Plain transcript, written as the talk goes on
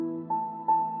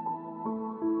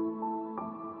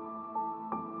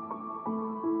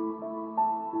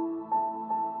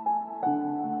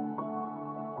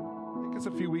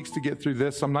a few weeks to get through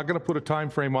this. I'm not going to put a time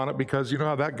frame on it because you know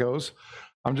how that goes.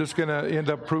 I'm just going to end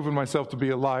up proving myself to be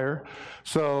a liar.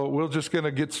 So we're just going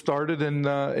to get started and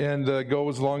go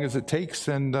as long as it takes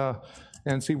and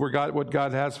see what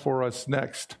God has for us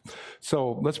next.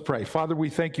 So let's pray. Father, we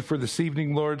thank you for this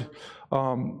evening, Lord.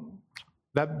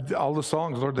 That all the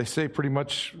songs, Lord, they say pretty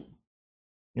much,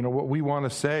 you know, what we want to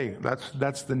say.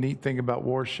 That's the neat thing about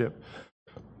worship.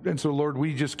 And so, Lord,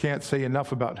 we just can't say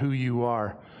enough about who you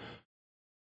are.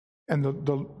 And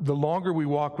the longer we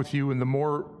walk with you and the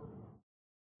more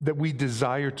that we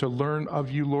desire to learn of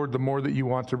you, Lord, the more that you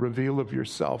want to reveal of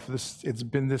yourself. It's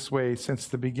been this way since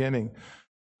the beginning.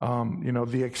 You know,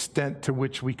 the extent to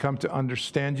which we come to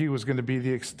understand you is going to be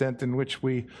the extent in which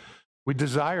we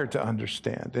desire to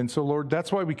understand. And so, Lord,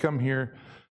 that's why we come here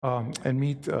and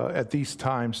meet at these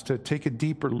times, to take a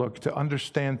deeper look, to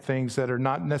understand things that are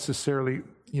not necessarily,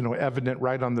 you know, evident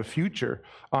right on the future,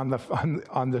 on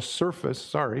the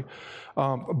surface,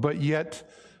 but yet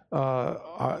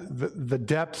the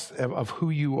depths of who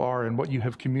you are and what you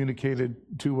have communicated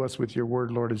to us with your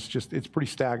word, Lord, it's pretty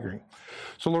staggering.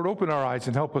 So, Lord, open our eyes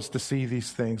and help us to see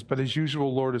these things. But as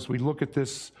usual, Lord, as we look at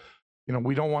this, you know,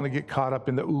 we don't want to get caught up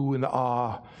in the ooh and the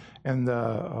ah and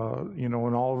the, you know,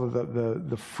 and all of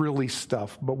the frilly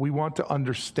stuff. But we want to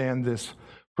understand this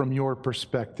from your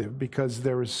perspective because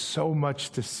there is so much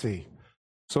to see.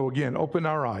 So again, open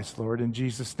our eyes, Lord. In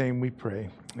Jesus' name we pray.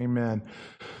 Amen.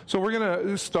 So we're going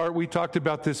to start. We talked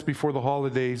about this before the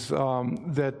holidays,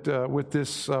 with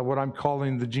this, what I'm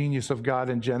calling the genius of God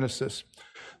in Genesis.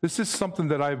 This is something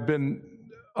that I've been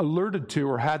alerted to,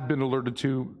 or had been alerted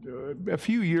to a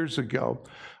few years ago.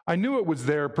 I knew it was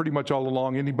there pretty much all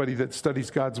along. Anybody that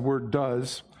studies God's word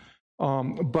does.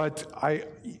 But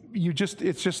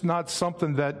it's just not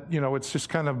something that, you know, it's just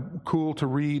kind of cool to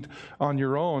read on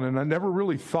your own. And I never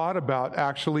really thought about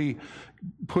actually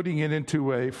putting it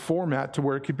into a format to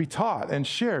where it could be taught and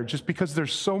shared, just because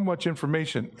there's so much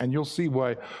information. And you'll see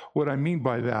what I mean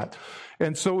by that.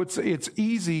 And so it's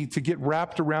easy to get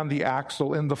wrapped around the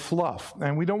axle in the fluff.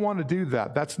 And we don't want to do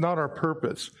that. That's not our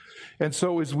purpose. And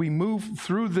so as we move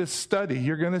through this study,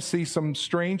 you're going to see some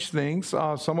strange things.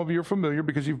 Some of you are familiar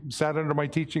because you've sat under my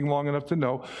teaching long enough to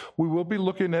know. We will be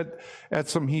looking at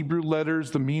some Hebrew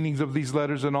letters, the meanings of these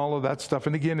letters and all of that stuff.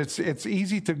 And again, it's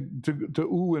easy to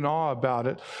ooh and ah about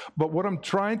it. But what I'm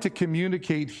trying to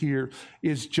communicate here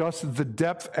is just the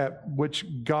depth at which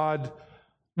God,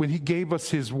 when he gave us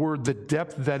his word, the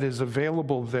depth that is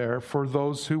available there for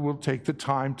those who will take the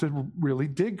time to really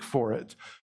dig for it.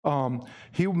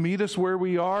 He'll meet us where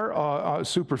we are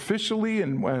superficially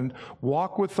and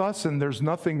walk with us, and there's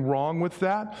nothing wrong with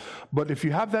that. But if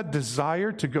you have that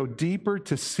desire to go deeper,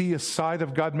 to see a side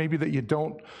of God maybe that you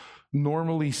don't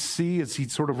normally see as he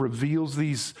sort of reveals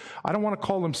these, I don't want to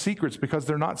call them secrets because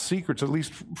they're not secrets, at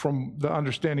least from the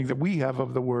understanding that we have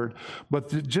of the word,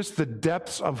 but just the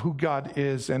depths of who God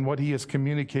is and what he has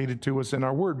communicated to us in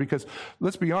our word. Because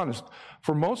let's be honest,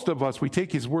 for most of us, we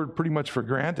take his word pretty much for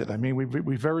granted. I mean,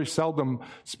 we very seldom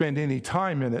spend any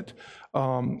time in it.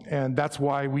 And that's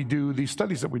why we do these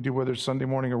studies that we do, whether it's Sunday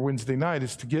morning or Wednesday night,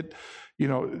 is to get, you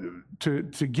know, to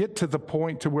get to the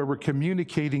point to where we're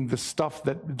communicating the stuff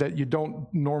that you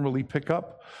don't normally pick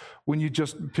up when you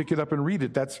just pick it up and read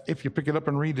it. That's if you pick it up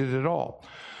and read it at all.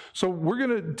 So we're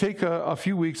going to take a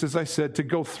few weeks, as I said, to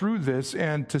go through this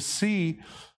and to see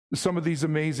some of these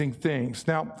amazing things.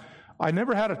 Now, I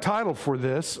never had a title for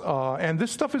this, and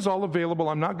this stuff is all available.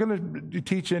 I'm not going to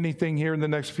teach anything here in the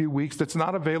next few weeks that's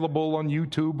not available on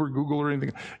YouTube or Google or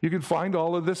anything. You can find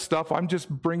all of this stuff. I'm just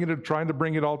trying to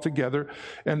bring it all together.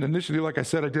 And initially, like I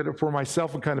said, I did it for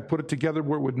myself and kind of put it together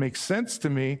where it would make sense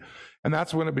to me. And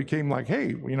that's when it became like, hey,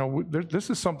 you know, this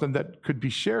is something that could be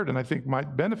shared and I think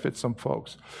might benefit some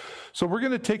folks. So we're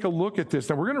going to take a look at this.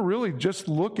 Now, we're going to really just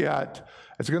look at,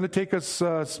 it's going to take us,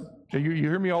 you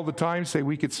hear me all the time say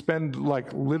we could spend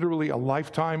like literally a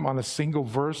lifetime on a single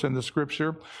verse in the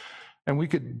scripture. And we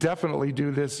could definitely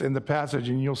do this in the passage,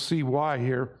 and you'll see why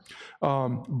here.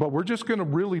 But we're just going to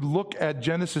really look at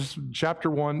Genesis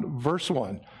chapter 1, verse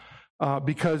 1,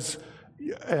 because...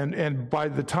 And by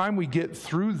the time we get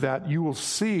through that, you will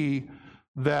see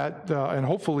that, and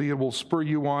hopefully it will spur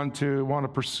you on to want to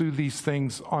pursue these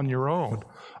things on your own.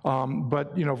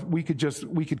 But, you know, we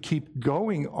could keep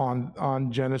going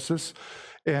on Genesis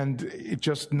and it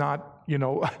just not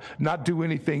not do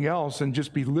anything else and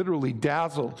just be literally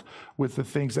dazzled with the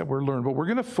things that we're learning. But we're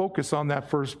going to focus on that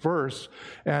first verse,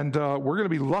 and we're going to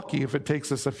be lucky if it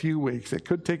takes us a few weeks. It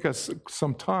could take us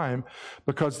some time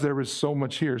because there is so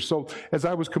much here. So as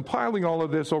I was compiling all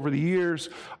of this over the years,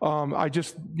 I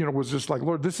just, was just like,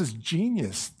 Lord, this is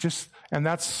genius. And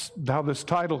that's how this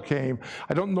title came.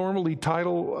 I don't normally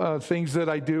title things that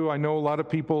I do. I know a lot of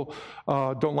people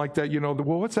don't like that,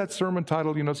 well, what's that sermon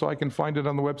title, so I can find it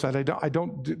on the website. I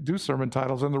don't do sermon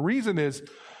titles. And the reason is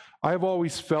I've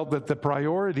always felt that the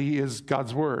priority is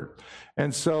God's Word.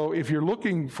 And so if you're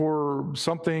looking for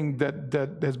something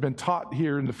that has been taught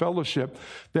here in the fellowship,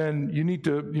 then you need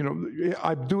to,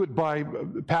 I do it by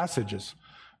passages.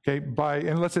 Okay,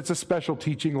 unless it's a special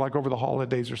teaching like over the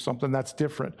holidays or something, that's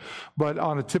different. But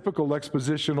on a typical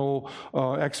expositional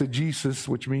exegesis,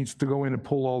 which means to go in and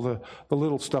pull all the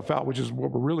little stuff out, which is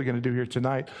what we're really going to do here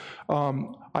tonight,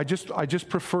 I just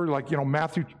prefer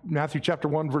Matthew chapter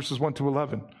 1, verses 1 to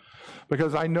 11.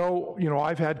 Because I know,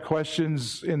 I've had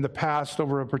questions in the past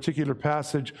over a particular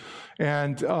passage,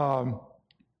 and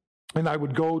I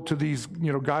would go to these,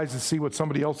 guys to see what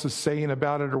somebody else is saying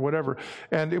about it or whatever.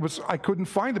 And I couldn't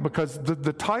find it because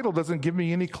the title doesn't give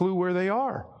me any clue where they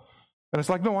are. And it's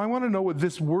like, no, I want to know what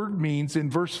this word means in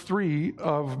verse 3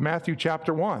 of Matthew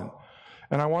chapter 1.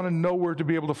 And I want to know where to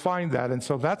be able to find that. And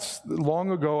so that's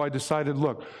long ago I decided,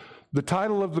 look, the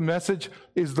title of the message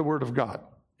is the Word of God.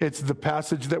 It's the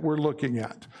passage that we're looking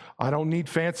at. I don't need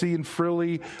fancy and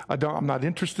frilly. I'm not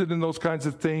interested in those kinds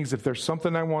of things. If there's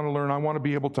something I want to learn, I want to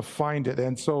be able to find it.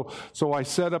 And so I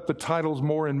set up the titles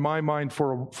more in my mind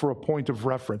for a point of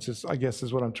reference, I guess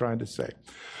is what I'm trying to say.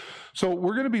 So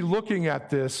we're going to be looking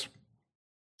at this,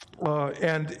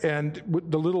 and with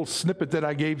the little snippet that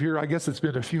I gave here, I guess it's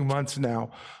been a few months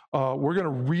now. We're going to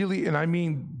really, and I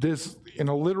mean this in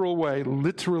a literal way,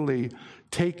 literally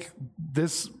take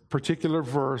this particular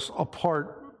verse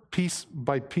apart piece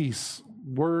by piece,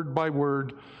 word by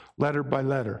word, letter by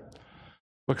letter.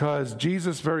 Because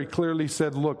Jesus very clearly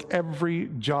said, look, every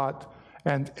jot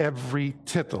and every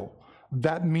tittle.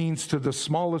 That means to the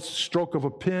smallest stroke of a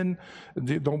pen.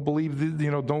 Don't believe,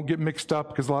 don't get mixed up,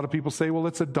 because a lot of people say, well,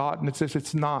 it's a dot, and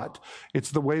it's not. It's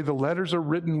the way the letters are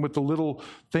written with the little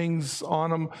things on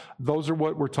them. Those are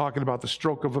what we're talking about, the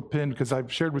stroke of a pen, because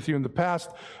I've shared with you in the past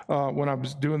when I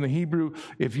was doing the Hebrew,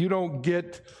 if you don't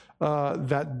get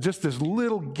that just this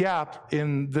little gap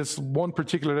in this one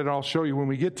particular, that I'll show you when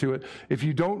we get to it, if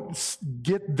you don't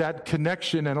get that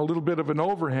connection and a little bit of an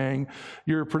overhang,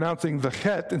 you're pronouncing the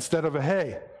het instead of a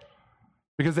hey,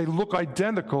 because they look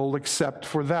identical except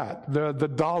for that. The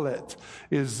dalet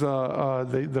is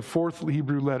the fourth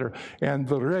Hebrew letter, and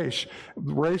the resh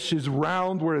is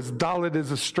round, whereas dalet is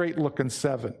a straight looking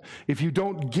 7. If you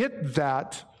don't get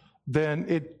that, then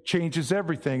it changes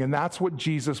everything. And that's what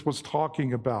Jesus was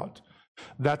talking about.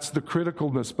 That's the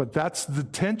criticalness, but that's the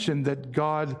tension that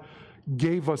God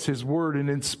gave us His Word and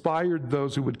inspired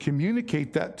those who would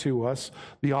communicate that to us,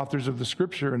 the authors of the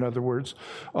Scripture, in other words,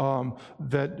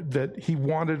 that He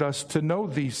wanted us to know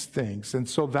these things. And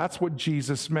so that's what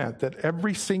Jesus meant, that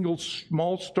every single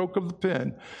small stroke of the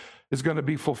pen is going to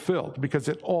be fulfilled because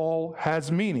it all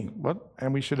has meaning.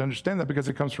 And we should understand that because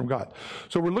it comes from God.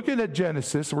 So we're looking at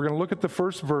Genesis. We're going to look at the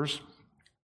first verse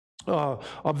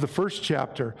of the first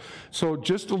chapter. So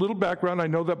just a little background. I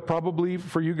know that probably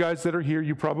for you guys that are here,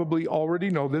 you probably already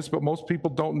know this, but most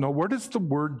people don't know. Where does the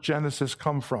word Genesis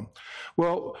come from?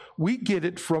 Well, we get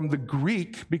it from the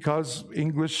Greek because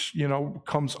English,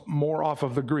 comes more off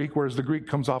of the Greek, whereas the Greek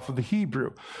comes off of the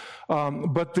Hebrew.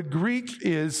 But the Greek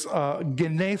is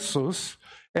genesis,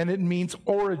 and it means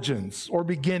origins or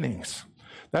beginnings.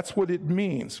 That's what it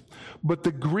means. But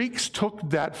the Greeks took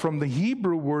that from the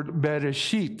Hebrew word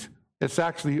bereshit. It's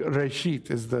actually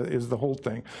reshit is the whole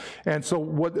thing. And so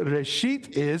what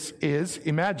reshit is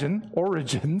imagine,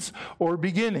 origins or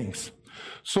beginnings.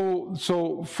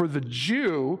 So for the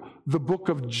Jew, the book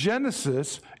of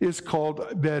Genesis is called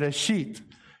Bereshit.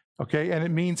 Okay, and it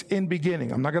means in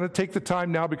beginning. I'm not going to take the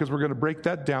time now because we're going to break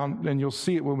that down, and you'll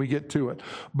see it when we get to it.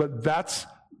 But that's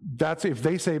if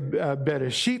they say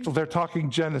Bereshit, they're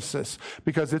talking Genesis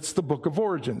because it's the book of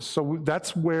origins. So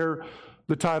that's where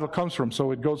the title comes from. So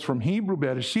it goes from Hebrew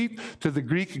Bereshit to the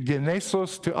Greek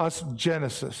Genesis to us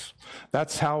Genesis.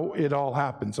 That's how it all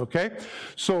happens. Okay,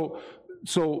 so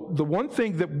the one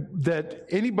thing that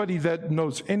anybody that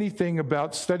knows anything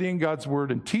about studying God's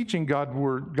Word and teaching God's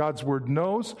Word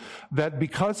knows that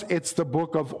because it's the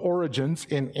book of origins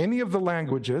in any of the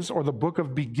languages or the book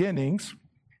of beginnings,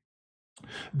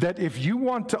 that if you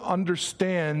want to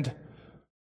understand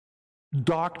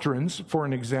doctrines, for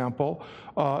an example,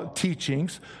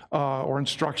 teachings or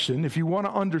instruction, if you want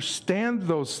to understand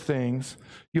those things,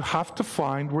 you have to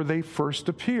find where they first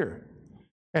appear.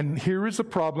 And here is a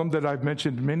problem that I've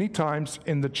mentioned many times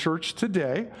in the church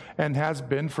today, and has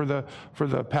been for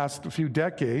the past few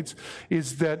decades,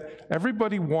 is that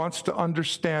everybody wants to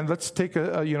understand. Let's take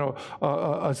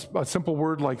a simple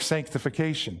word like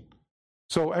sanctification.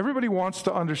 So everybody wants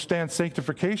to understand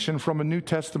sanctification from a New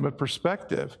Testament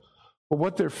perspective. But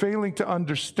what they're failing to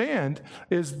understand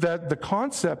is that the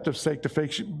concept of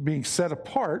sanctification, being set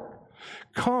apart,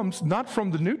 comes not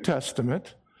from the New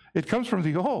Testament, it comes from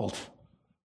the Old.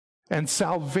 And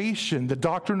salvation, the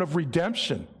doctrine of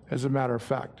redemption, as a matter of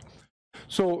fact.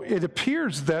 So it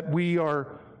appears that we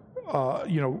are,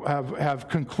 have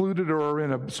concluded or are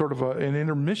in a sort of an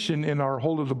intermission in our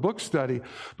whole of the book study.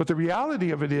 But the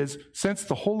reality of it is, since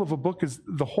the whole of the book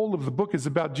is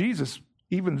about Jesus,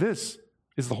 even this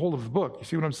is the whole of the book. You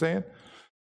see what I'm saying?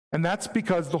 And that's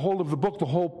because the whole of the book, the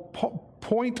whole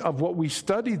point of what we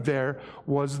studied there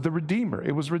was the Redeemer.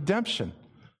 It was redemption.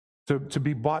 To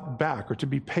be bought back or to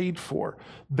be paid for.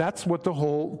 That's what the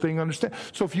whole thing understands.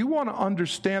 So if you want to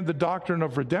understand the doctrine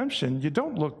of redemption, you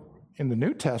don't look in the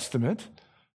New Testament.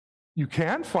 You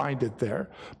can find it there.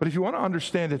 But if you want to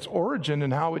understand its origin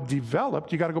and how it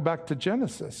developed, you got to go back to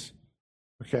Genesis.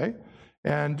 Okay?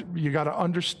 And you got to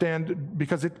understand,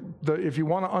 because if you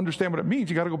want to understand what it means,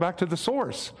 you got to go back to the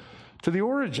source, to the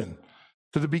origin,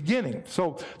 to the beginning.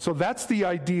 So that's the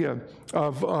idea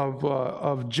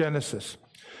of Genesis.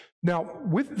 Now,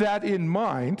 with that in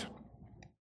mind,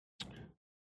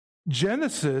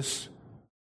 Genesis,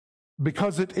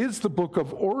 because it is the book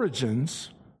of origins,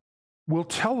 will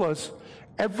tell us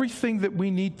everything that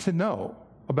we need to know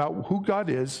about who God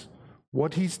is,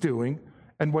 what he's doing,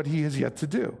 and what he has yet to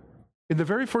do. In the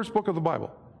very first book of the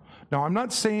Bible. Now, I'm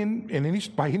not saying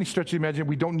by any stretch of the imagination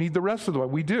we don't need the rest of the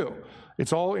Bible. We do.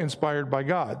 It's all inspired by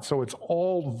God, so it's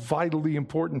all vitally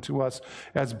important to us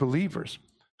as believers.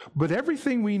 But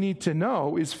everything we need to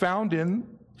know is found in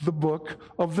the book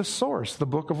of the source, the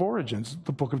book of origins,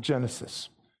 the book of Genesis.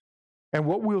 And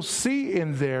what we'll see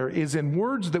in there is in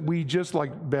words that we just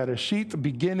like Bereshit,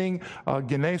 beginning,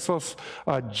 Genesis,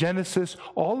 Genesis,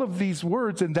 all of these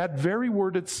words, and that very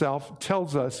word itself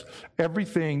tells us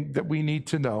everything that we need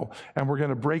to know. And we're going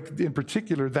to break, in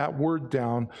particular, that word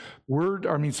down,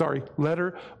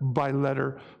 letter by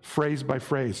letter, phrase by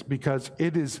phrase, because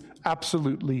it is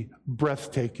absolutely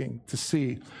breathtaking to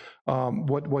see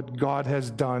what God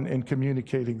has done in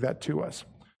communicating that to us.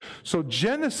 So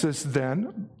Genesis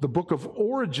then, the book of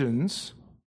origins,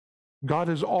 God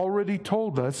has already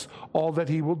told us all that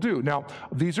he will do. Now,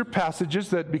 these are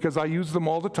passages that, because I use them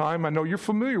all the time, I know you're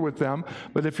familiar with them,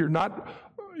 but if you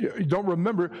don't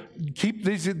remember, keep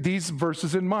these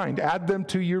verses in mind. Add them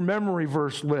to your memory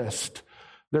verse list.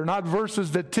 They're not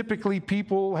verses that typically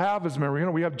people have as memory.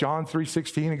 We have John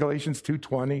 3:16 and Galatians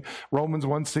 2:20, Romans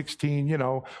 1:16,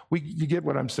 you get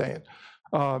what I'm saying.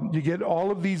 You get all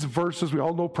of these verses. We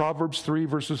all know Proverbs 3,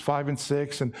 verses 5 and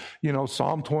 6, and,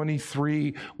 Psalm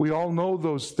 23. We all know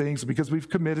those things because we've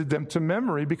committed them to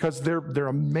memory because they're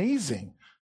amazing.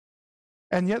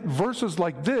 And yet verses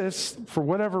like this, for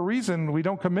whatever reason, we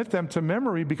don't commit them to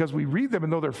memory because we read them,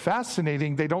 and though they're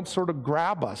fascinating, they don't sort of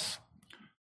grab us.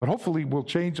 But hopefully we'll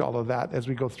change all of that as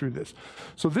we go through this.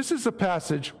 So this is a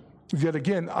passage that,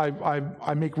 again,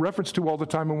 I make reference to all the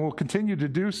time, and will continue to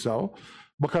do so,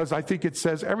 because I think it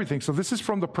says everything. So this is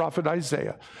from the prophet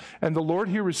Isaiah. And the Lord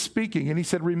here is speaking, and he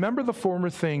said, remember the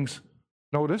former things,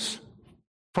 notice,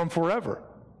 from forever.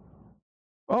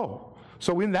 Oh,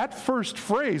 so in that first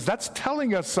phrase, that's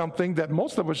telling us something that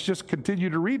most of us just continue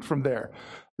to read from there.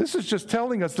 This is just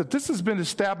telling us that this has been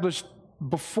established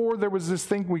before there was this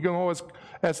thing we know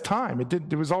as time.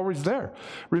 It was always there.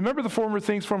 Remember the former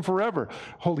things from forever.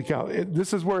 Holy cow,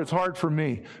 this is where it's hard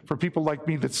for people like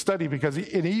me that study, because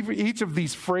in each of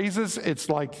these phrases, it's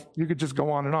like you could just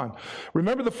go on and on.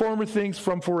 Remember the former things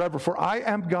from forever, for I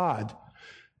am God,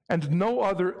 and no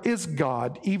other is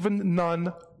God, even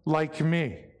none like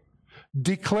me.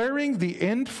 Declaring the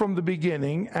end from the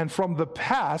beginning, and from the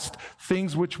past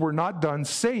things which were not done,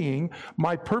 saying,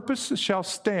 my purpose shall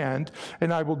stand,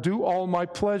 and I will do all my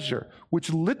pleasure, which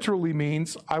literally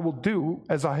means I will do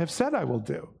as I have said I will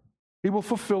do. He will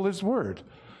fulfill his word.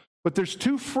 But there's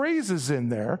two phrases in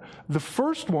there. The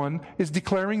first one is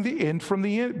declaring the end from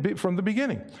the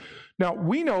beginning. Now,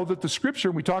 we know that the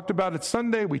scripture, we talked about it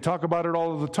Sunday, we talk about it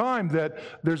all of the time, that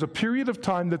there's a period of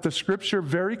time that the scripture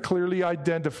very clearly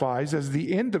identifies as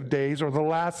the end of days or the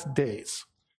last days.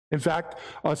 In fact,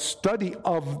 a study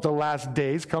of the last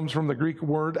days comes from the Greek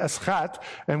word eschat,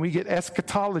 and we get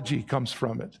eschatology comes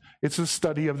from it. It's a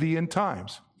study of the end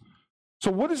times.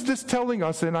 So what is this telling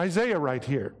us in Isaiah right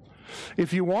here?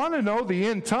 If you want to know the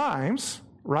end times,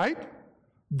 right,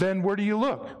 then where do you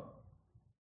look?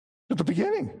 At the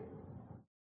beginning.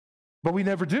 But we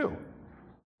never do.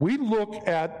 We look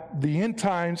at the end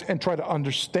times and try to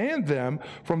understand them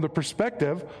from the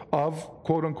perspective of,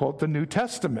 quote unquote, the New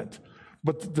Testament.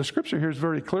 But the scripture here is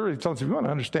very clearly telling us if you want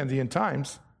to understand the end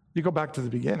times, you go back to the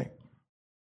beginning.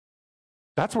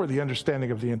 That's where the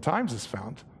understanding of the end times is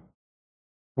found.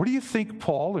 Where do you think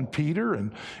Paul and Peter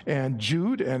and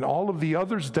Jude and all of the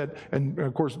others that, and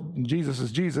of course, Jesus is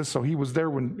Jesus, so he was there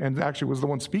when, and actually was the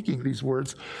one speaking these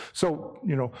words. So,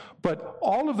 but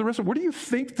all of the rest, where do you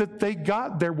think that they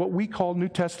got their, what we call New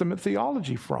Testament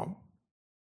theology from?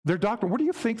 Their doctrine, where do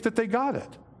you think that they got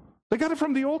it? They got it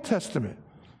from the Old Testament.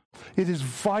 It is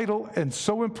vital and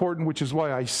so important, which is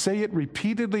why I say it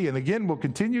repeatedly, and again will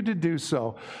continue to do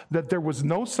so, that there was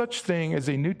no such thing as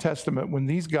a New Testament when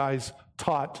these guys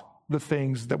taught the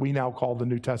things that we now call the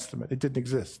New Testament. It didn't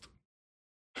exist.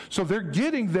 So they're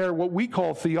getting their, what we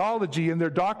call theology and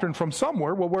their doctrine from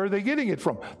somewhere. Well, where are they getting it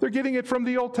from? They're getting it from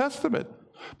the Old Testament.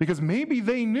 Because maybe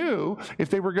they knew if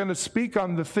they were going to speak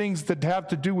on the things that have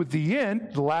to do with the end,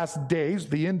 the last days,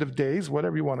 the end of days,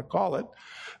 whatever you want to call it,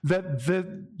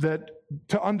 that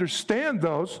to understand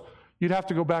those, you'd have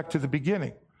to go back to the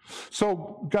beginning.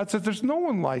 So God says, there's no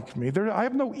one like me. I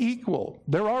have no equal.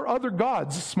 There are other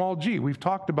gods, small g. We've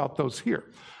talked about those here.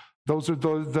 Those are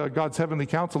the God's heavenly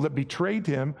council that betrayed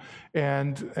him,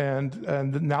 and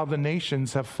now the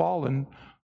nations have fallen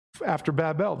after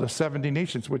Babel, the 70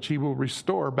 nations, which he will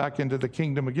restore back into the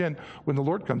kingdom again when the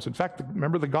Lord comes. In fact,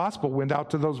 remember the gospel went out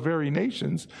to those very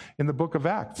nations in the book of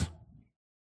Acts.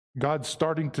 God's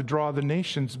starting to draw the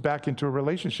nations back into a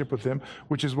relationship with him,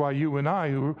 which is why you and I,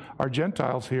 who are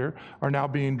Gentiles here, are now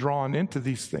being drawn into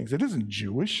these things. It isn't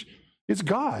Jewish, it's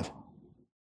God.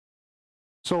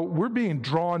 So we're being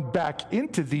drawn back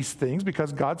into these things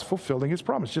because God's fulfilling his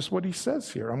promise, just what he says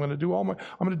here. I'm going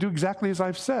to do exactly as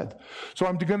I've said. So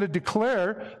I'm going to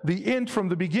declare the end from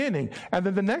the beginning. And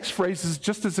then the next phrase is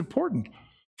just as important.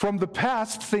 From the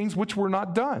past, things which were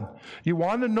not done. You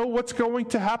want to know what's going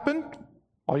to happen?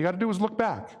 All you got to do is look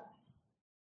back.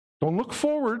 Don't look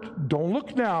forward. Don't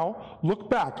look now. Look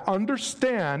back.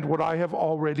 Understand what I have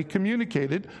already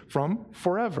communicated from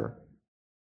forever.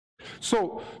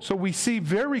 So we see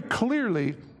very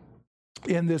clearly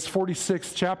in this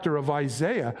 46th chapter of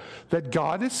Isaiah that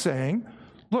God is saying,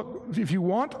 look, if you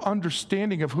want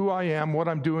understanding of who I am, what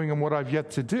I'm doing, and what I've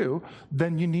yet to do,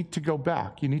 then you need to go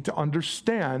back. You need to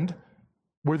understand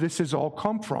where this has all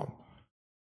come from.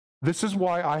 This is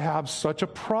why I have such a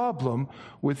problem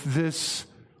with this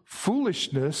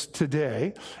foolishness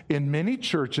today in many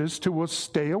churches to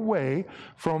stay away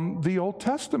from the Old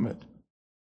Testament.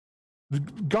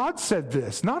 God said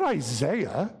this, not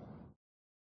Isaiah.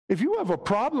 If you have a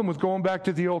problem with going back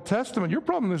to the Old Testament, your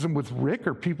problem isn't with Rick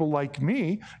or people like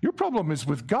me. Your problem is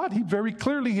with God. He very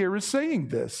clearly here is saying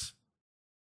this.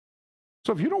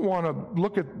 So if you don't want to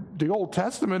look at the Old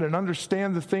Testament and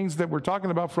understand the things that we're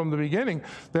talking about from the beginning,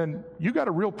 then you got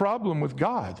a real problem with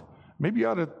God. Maybe you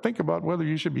ought to think about whether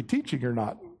you should be teaching or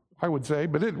not, I would say,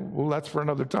 but that's for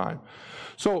another time.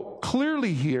 So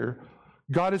clearly here,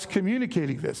 God is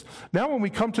communicating this. Now when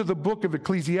we come to the book of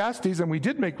Ecclesiastes, and we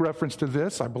did make reference to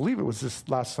this, I believe it was this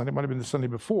last Sunday, it might have been the Sunday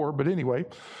before, but anyway,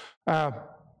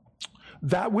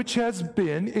 that which has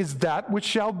been is that which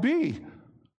shall be.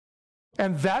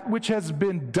 And that which has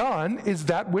been done is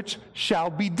that which shall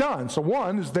be done. So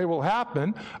one is they will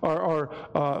happen, or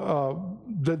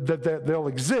that they'll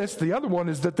exist. The other one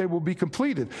is that they will be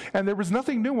completed. And there was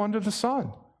nothing new under the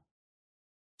sun.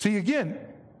 See, again,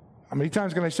 how many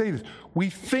times can I say this? We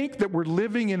think that we're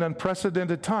living in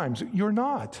unprecedented times. You're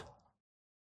not.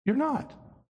 You're not.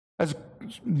 As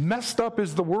messed up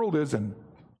as the world is, and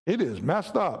it is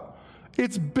messed up,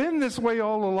 it's been this way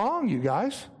all along, you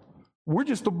guys. We're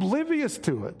just oblivious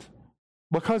to it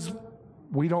because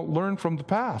we don't learn from the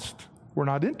past. We're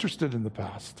not interested in the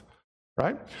past,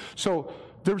 right? So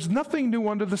there's nothing new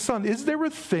under the sun. Is there a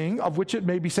thing of which it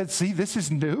may be said, see, this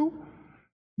is new?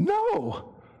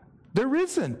 No, there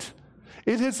isn't.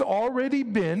 It has already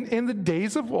been in the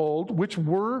days of old, which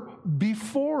were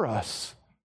before us.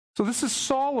 So this is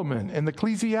Solomon in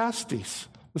Ecclesiastes,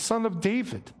 the son of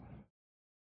David,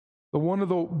 one of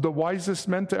the wisest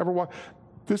men to ever walk.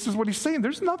 This is what he's saying.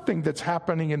 There's nothing that's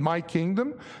happening in my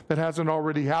kingdom that hasn't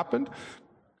already happened.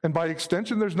 And by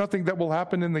extension, there's nothing that will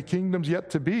happen in the kingdoms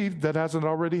yet to be that hasn't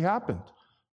already happened.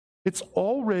 It's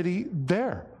already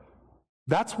there.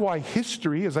 That's why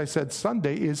history, as I said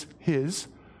Sunday, is his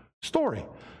story.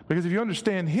 Because if you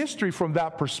understand history from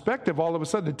that perspective, all of a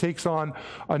sudden it takes on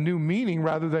a new meaning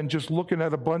rather than just looking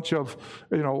at a bunch of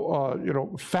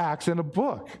facts in a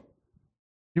book.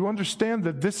 You understand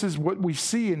that this is what we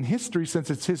see in history, since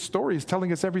it's his story, is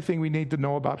telling us everything we need to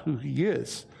know about who he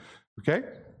is. Okay?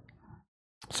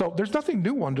 So there's nothing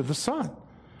new under the sun.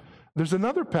 There's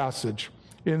another passage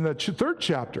in the third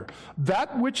chapter.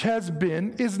 That which has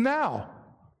been is now.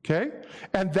 Okay?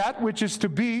 And that which is to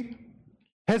be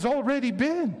has already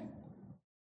been.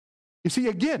 You see,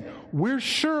 again, we're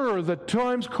sure that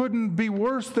times couldn't be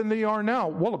worse than they are now.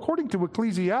 Well, according to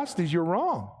Ecclesiastes, you're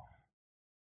wrong.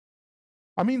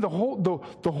 I mean, the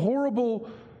horrible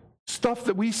stuff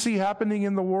that we see happening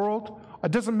in the world,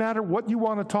 it doesn't matter what you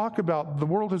want to talk about. The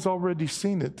world has already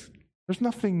seen it. There's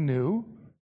nothing new.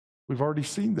 We've already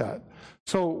seen that.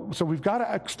 So we've got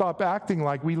to stop acting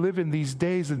like we live in these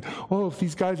days and, if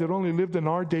these guys had only lived in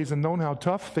our days and known how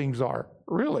tough things are.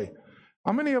 Really?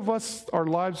 How many of us, our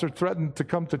lives are threatened to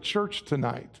come to church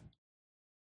tonight?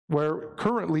 Where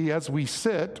currently, as we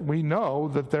sit, we know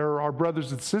that there are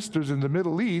brothers and sisters in the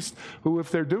Middle East who, if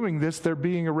they're doing this, they're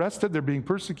being arrested, they're being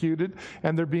persecuted,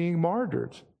 and they're being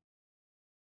martyred.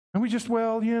 And we just,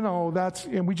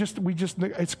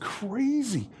 it's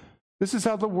crazy. This is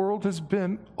how the world has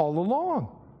been all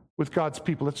along with God's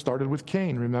people. It started with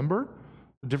Cain, remember?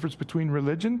 The difference between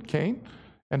religion, Cain,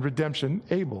 and redemption,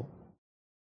 Abel.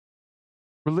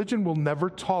 Religion will never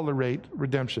tolerate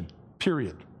redemption,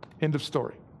 period. End of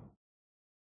story.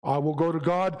 I will go to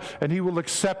God and he will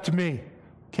accept me.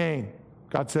 Cain.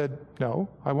 God said, no,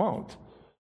 I won't.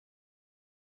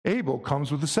 Abel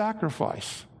comes with a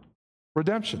sacrifice.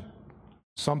 Redemption.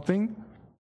 Something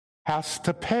has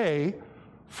to pay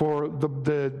for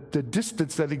the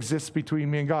distance that exists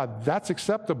between me and God. That's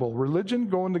acceptable. Religion,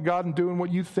 going to God and doing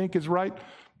what you think is right,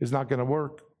 is not going to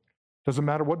work. Doesn't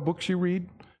matter what books you read.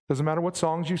 Doesn't matter what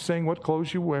songs you sing, what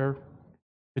clothes you wear.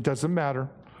 It doesn't matter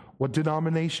what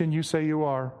denomination you say you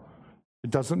are. It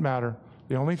doesn't matter.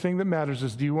 The only thing that matters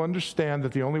is, do you understand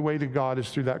that the only way to God is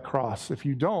through that cross? If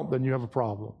you don't, then you have a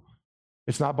problem.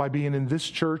 It's not by being in this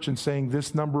church and saying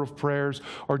this number of prayers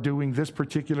or doing this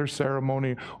particular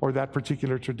ceremony or that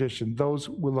particular tradition. Those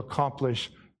will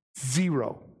accomplish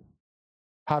zero.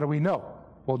 How do we know?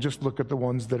 Well, just look at the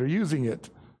ones that are using it.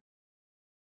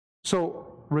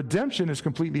 So redemption is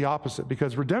completely opposite,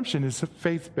 because redemption is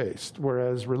faith-based,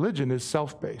 whereas religion is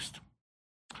self-based.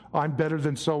 I'm better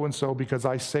than so-and-so because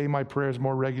I say my prayers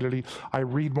more regularly. I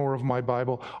read more of my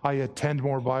Bible. I attend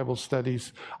more Bible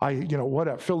studies.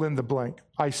 Whatever, fill in the blank.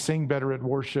 I sing better at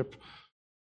worship.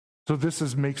 So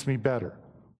this makes me better.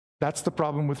 That's the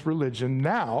problem with religion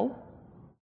now,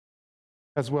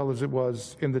 as well as it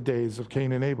was in the days of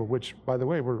Cain and Abel, which, by the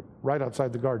way, were right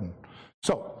outside the garden.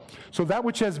 So that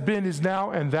which has been is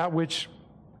now, and that which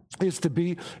is to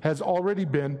be has already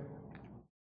been.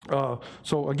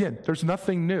 So again, there's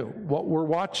nothing new. What we're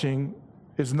watching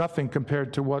is nothing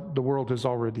compared to what the world has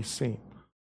already seen.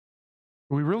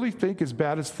 We really think, as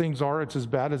bad as things are, it's as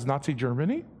bad as Nazi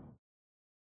Germany?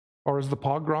 Or as the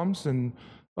pogroms in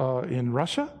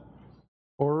Russia?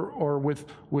 Or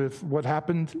with what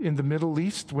happened in the Middle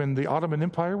East when the Ottoman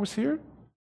Empire was here?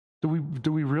 Do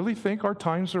we really think our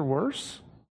times are worse?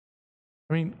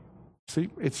 I mean, see,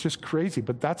 it's just crazy,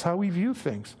 but that's how we view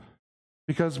things.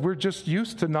 Because we're just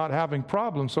used to not having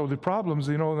problems. So the problems,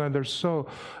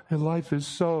 life is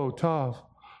so tough.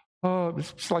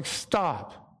 It's just like,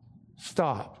 stop.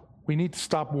 We need to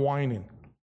stop whining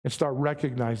and start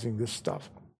recognizing this stuff,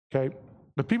 okay?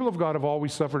 The people of God have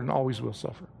always suffered and always will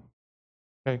suffer,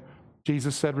 okay?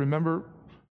 Jesus said, remember,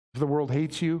 if the world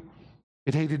hates you,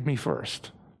 it hated me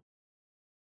first.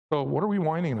 So what are we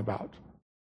whining about?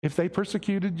 If they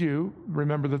persecuted you,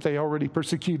 remember that they already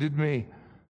persecuted me.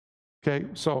 Okay,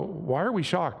 so why are we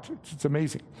shocked? It's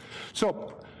amazing.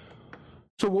 So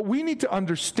what we need to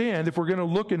understand, if we're going to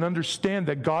look and understand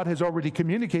that God has already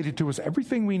communicated to us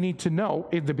everything we need to know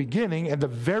in the beginning, and the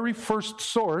very first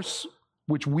source,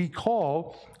 which we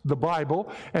call the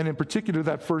Bible, and in particular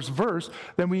that first verse,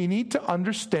 then we need to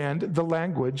understand the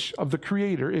language of the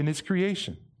Creator in His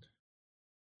creation.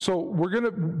 So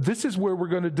this is where we're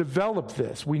going to develop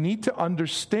this. We need to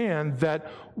understand that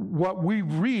what we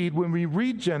read when we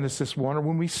read Genesis 1, or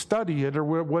when we study it, or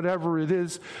whatever it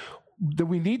is, that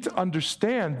we need to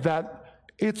understand that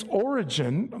its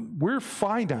origin, we're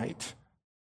finite.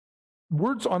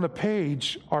 Words on a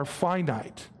page are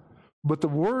finite, but the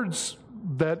words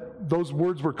that those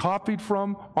words were copied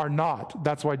from are not.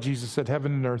 That's why Jesus said,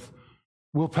 heaven and earth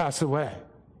will pass away,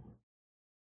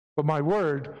 but my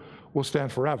word will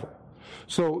stand forever.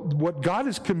 So what God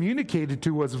has communicated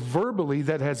to us verbally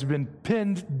that has been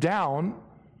pinned down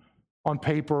on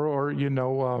paper or,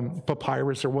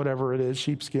 papyrus or whatever it is,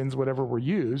 sheepskins, whatever were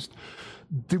used,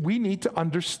 we need to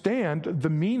understand the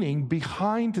meaning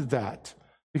behind that.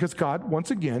 Because God,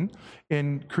 once again,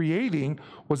 in creating,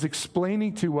 was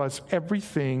explaining to us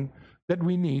everything that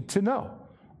we need to know.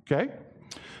 Okay?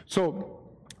 So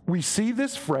we see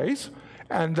this phrase,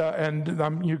 and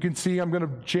you can see I'm going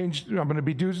to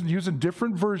be using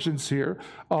different versions here.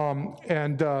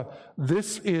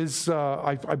 This is,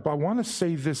 I want to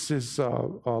say this is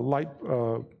light.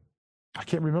 I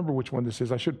can't remember which one this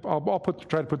is. I'll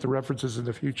try to put the references in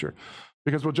the future,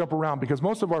 because we'll jump around, because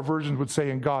most of our versions would say,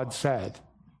 and God said.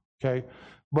 Okay,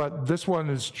 but this one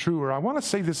is truer. I want to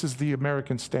say this is the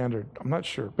American Standard. I'm not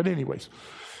sure, but anyways.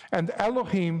 And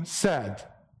Elohim said.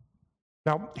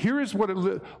 Now, here is what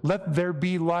let there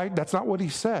be light. That's not what he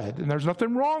said, and there's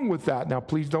nothing wrong with that. Now,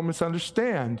 please don't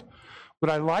misunderstand,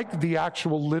 but I like the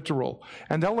actual literal.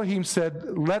 And Elohim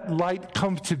said, let light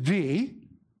come to be,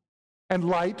 and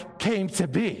light came to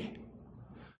be.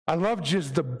 I love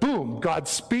just the boom. God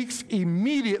speaks,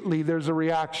 immediately there's a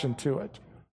reaction to it.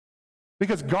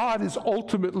 Because God is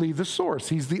ultimately the source.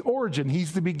 He's the origin.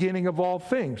 He's the beginning of all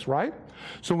things, right?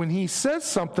 So when he says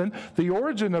something, the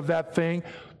origin of that thing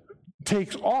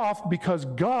takes off because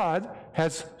God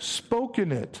has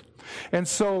spoken it. And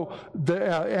so,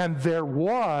 there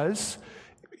was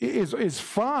is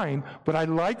fine, but I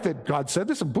like that God said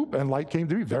this, and boop, and light came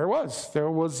to be. There was.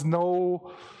 There was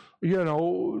no, the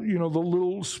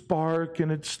little spark,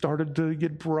 and it started to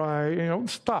get bright,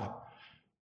 stop.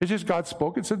 It's just God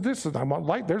spoke and said, this, and I want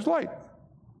light, there's light.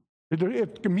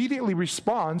 It immediately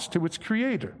responds to its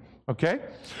creator, okay?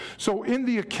 So in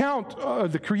the account,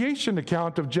 the creation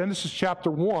account of Genesis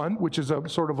chapter 1, which is a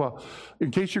sort of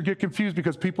in case you get confused,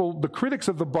 because the critics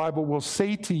of the Bible will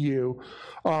say to you,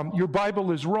 your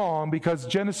Bible is wrong because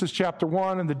Genesis chapter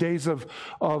 1 and the days of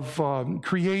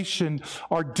creation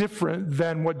are different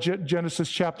than what Genesis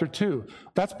chapter 2.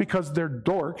 That's because they're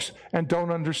dorks and don't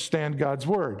understand God's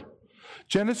word.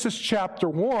 Genesis chapter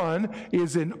 1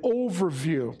 is an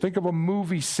overview. Think of a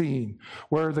movie scene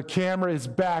where the camera is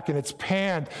back and it's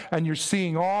panned and you're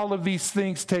seeing all of these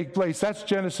things take place. That's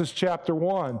Genesis chapter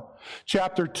 1.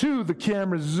 Chapter 2, the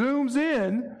camera zooms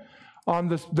in on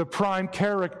the prime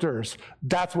characters.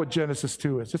 That's what Genesis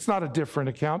 2 is. It's not a different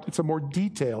account. It's a more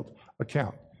detailed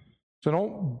account. So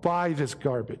don't buy this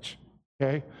garbage.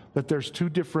 Okay, that there's two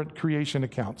different creation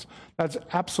accounts. That's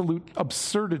absolute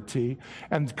absurdity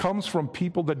and comes from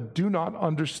people that do not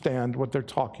understand what they're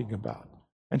talking about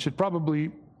and should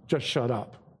probably just shut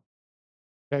up.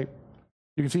 Okay,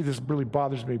 you can see this really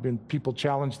bothers me when people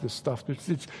challenge this stuff.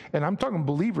 And I'm talking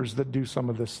believers that do some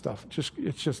of this stuff.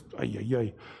 It's just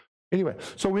Anyway,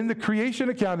 so in the creation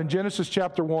account in Genesis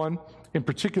chapter 1, in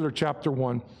particular chapter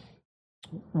 1,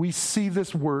 we see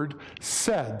this word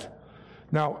said.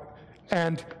 Now,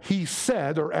 and he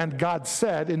said, and God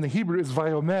said, in the Hebrew is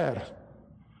vayomer.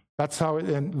 That's how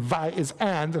and vai is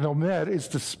and omer is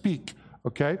to speak,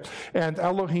 okay? And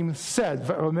Elohim said,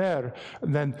 vayomer,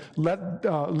 and then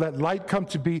let light come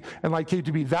to be, and light came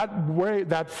to be.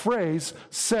 That phrase,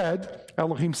 said,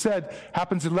 Elohim said,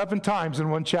 happens 11 times in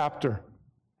one chapter.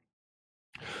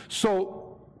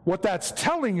 So what that's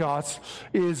telling us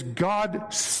is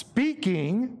God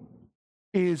speaking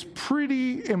is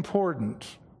pretty important.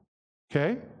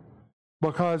 Okay?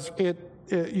 Because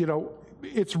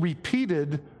it's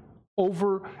repeated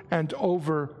over and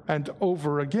over and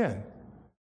over again.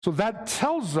 So that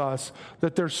tells us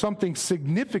that there's something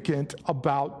significant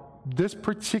about this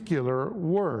particular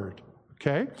word.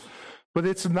 Okay? But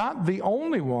it's not the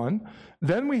only one.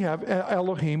 Then we have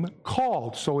Elohim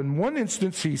called. So in one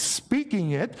instance, he's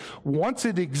speaking it. Once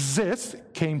it exists,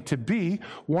 came to be.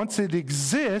 Once it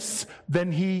exists,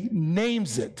 then he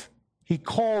names it. He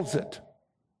calls it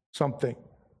something,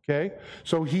 okay?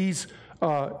 So he's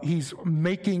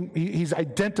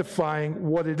identifying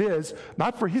what it is,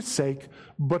 not for his sake,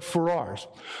 but for ours.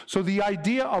 So the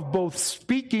idea of both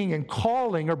speaking and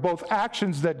calling are both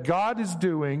actions that God is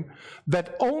doing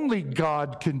that only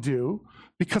God can do,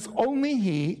 because only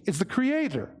he is the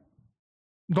creator.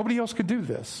 Nobody else can do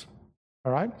this,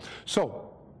 all right?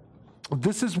 So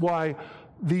this is why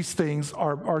these things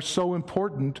are so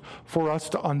important for us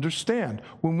to understand.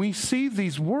 When we see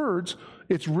these words,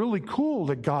 it's really cool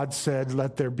that God said,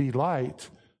 let there be light.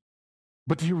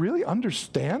 But do you really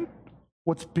understand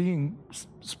what's being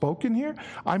spoken here?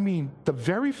 I mean, the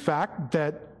very fact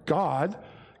that God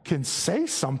can say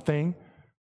something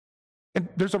and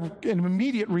there's an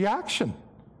immediate reaction.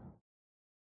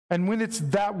 And when it's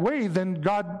that way, then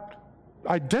God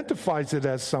identifies it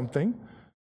as something,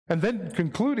 and then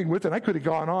concluding with it. I could have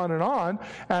gone on,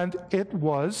 and it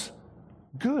was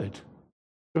good.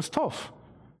 It was tough.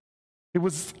 It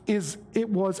was as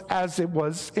it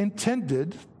was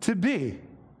intended to be.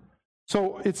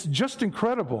 So it's just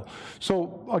incredible.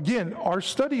 So again, our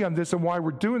study on this and why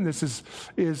we're doing this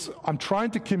is I'm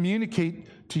trying to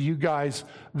communicate to you guys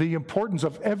the importance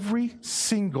of every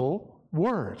single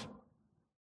word.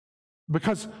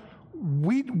 Because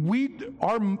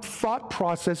our thought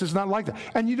process is not like that.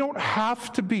 And you don't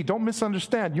have to be, don't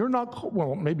misunderstand. You're not,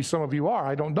 well, maybe some of you are,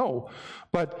 I don't know.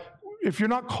 But if you're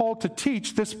not called to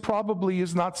teach, this probably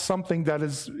is not something that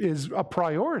is a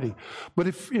priority. But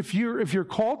if you're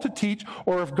called to teach,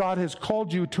 or if God has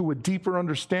called you to a deeper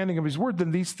understanding of His Word,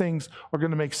 then these things are going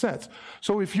to make sense.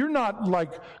 So if you're not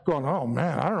like going, oh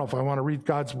man, I don't know if I want to read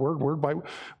God's word by,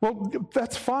 well,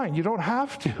 that's fine. You don't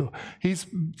have to. He's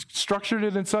structured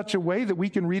it in such a way that we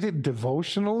can read it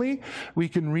devotionally. We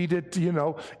can read it,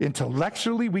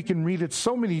 intellectually. We can read it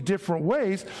so many different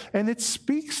ways, and it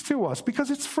speaks to us because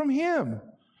it's from Him.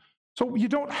 So you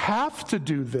don't have to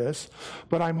do this,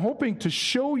 but I'm hoping to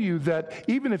show you that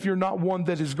even if you're not one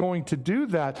that is going to do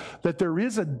that there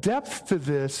is a depth to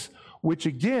this, which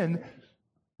again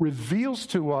reveals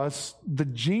to us the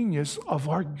genius of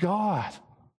our God.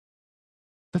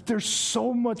 That there's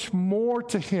so much more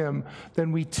to Him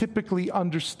than we typically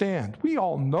understand. We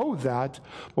all know that,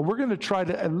 but we're going to try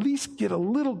to at least get a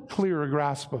little clearer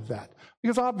grasp of that.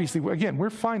 Because obviously, again, we're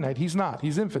finite. He's not.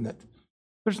 He's infinite.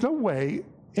 There's no way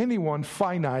anyone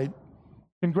finite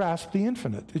can grasp the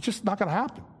infinite. It's just not going to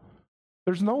happen.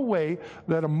 There's no way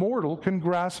that a mortal can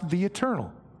grasp the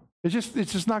eternal. It's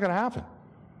just not going to happen.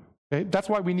 Okay? That's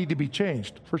why we need to be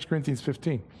changed. 1 Corinthians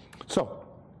 15. So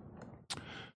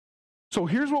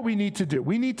here's what we need to do.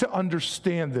 We need to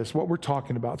understand this, what we're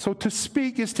talking about. So to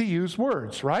speak is to use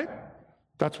words, right?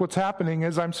 That's what's happening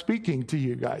as I'm speaking to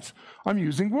you guys. I'm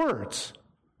using words.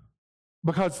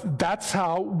 Because that's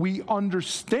how we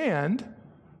understand,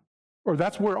 or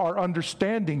that's where our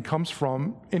understanding comes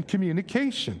from in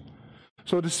communication.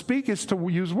 So to speak is to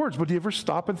use words. But do you ever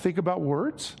stop and think about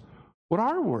words? What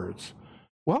are words?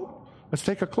 Well, let's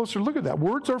take a closer look at that.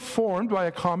 Words are formed by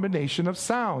a combination of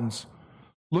sounds.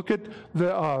 Look at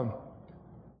the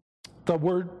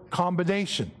word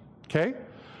combination, okay?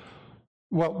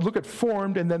 Well, look at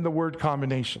formed and then the word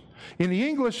combination. In the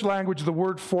English language, the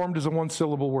word formed is a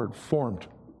one-syllable word, formed.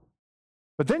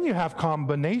 But then you have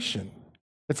combination.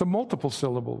 It's a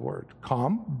multiple-syllable word,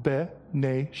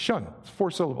 combination. It's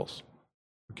 4 syllables,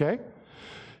 okay?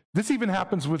 This even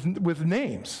happens with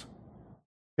names,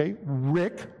 okay?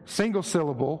 Rick, single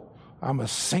syllable. I'm a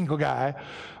single guy.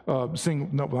 No,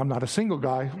 I'm not a single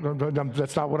guy.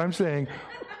 That's not what I'm saying.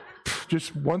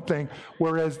 Just one thing.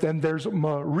 Whereas then there's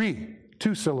Marie.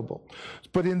 2 syllable.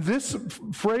 But in this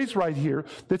phrase right here,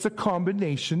 it's a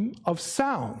combination of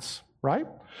sounds, right?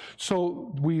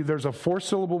 So there's a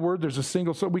 4-syllable word, there's a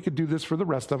single, so we could do this for the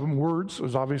rest of them. Words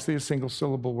is obviously a single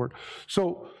syllable word.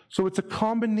 So it's a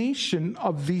combination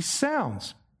of these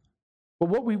sounds. But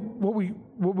what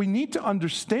we need to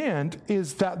understand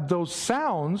is that those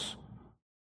sounds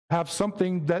have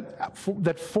something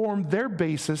that formed their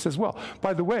basis as well.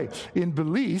 By the way, in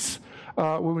Belize,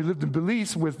 when we lived in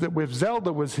Belize, with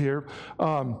Zelda was here,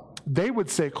 they would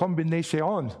say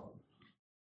combinación,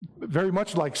 very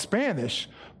much like Spanish,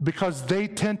 because they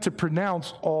tend to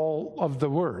pronounce all of the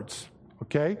words.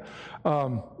 Okay?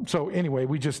 So anyway,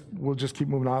 we'll just keep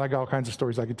moving on. I got all kinds of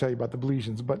stories I could tell you about the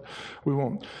Belizeans, but we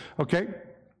won't. Okay?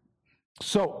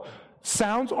 So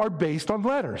sounds are based on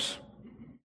letters.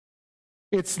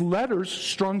 It's letters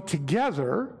strung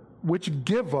together which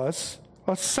give us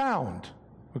a sound.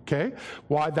 Okay?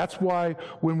 That's why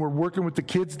when we're working with the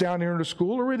kids down here in the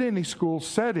school or in any school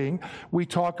setting, we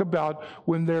talk about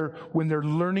when they're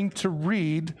learning to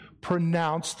read,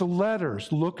 pronounce the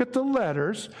letters. Look at the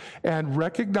letters and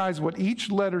recognize what each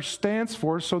letter stands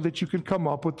for so that you can come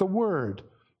up with the word.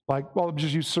 I'll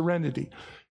just use serenity.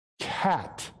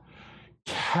 Cat.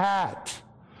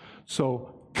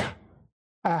 So,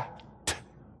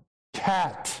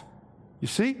 cat. You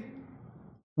see?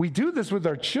 We do this with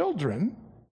our children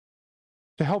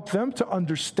to help them to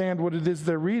understand what it is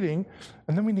they're reading,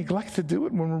 and then we neglect to do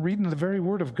it when we're reading the very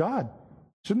Word of God.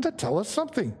 Shouldn't that tell us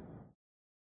something?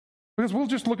 Because we'll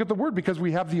just look at the Word because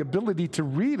we have the ability to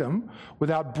read them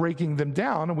without breaking them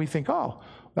down, and we think, oh,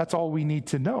 that's all we need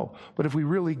to know. But if we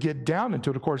really get down into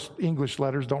it, of course, English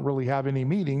letters don't really have any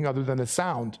meaning other than a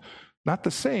sound. Not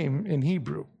the same in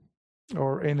Hebrew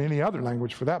or in any other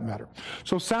language for that matter.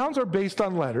 So sounds are based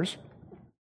on letters.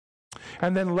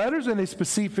 And then letters in a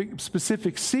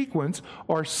specific sequence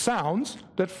are sounds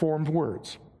that form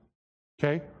words.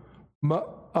 Okay?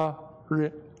 M-A-R-I-E.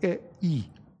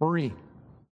 Marie.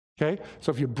 Okay?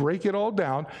 So if you break it all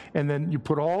down and then you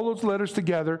put all those letters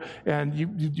together and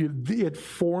it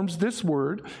forms this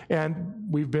word, and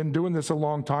we've been doing this a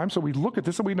long time, so we look at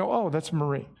this and we know, oh, that's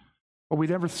Marie. But we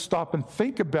never stop and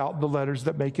think about the letters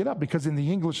that make it up, because in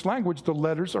the English language, the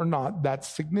letters are not that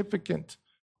significant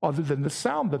other than the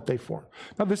sound that they form.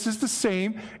 Now, this is the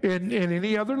same in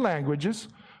any other languages,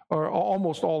 or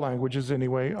almost all languages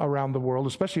anyway, around the world,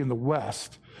 especially in the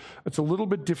West. It's a little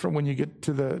bit different when you get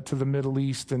to the Middle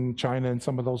East and China and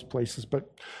some of those places,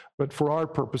 but for our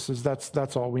purposes,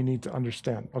 that's all we need to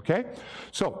understand, okay?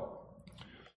 So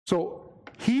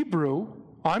Hebrew,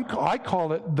 I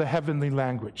call it the heavenly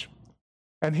language.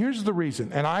 And here's the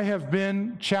reason, and I have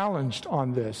been challenged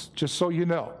on this, just so you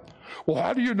know. Well,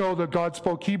 how do you know that God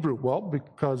spoke Hebrew? Well,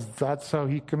 because that's how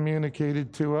he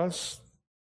communicated to us.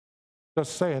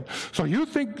 Just saying. So you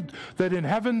think that in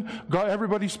heaven, God,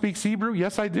 everybody speaks Hebrew?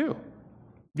 Yes, I do.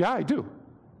 Yeah, I do.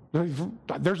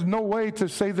 There's no way to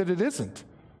say that it isn't.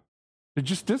 It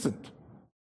just isn't.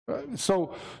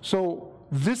 So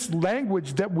this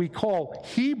language that we call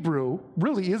Hebrew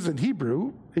really isn't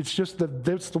Hebrew. It's just that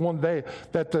that's the one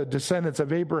that the descendants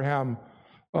of Abraham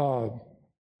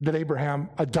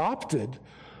adopted.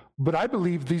 But I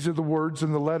believe these are the words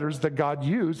and the letters that God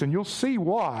used, and you'll see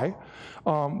why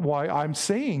I'm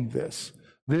saying this.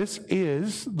 This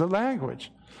is the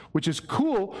language, which is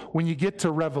cool when you get to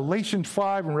Revelation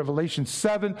 5 and Revelation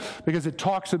 7, because it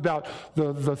talks about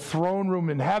the throne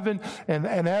room in heaven and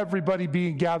everybody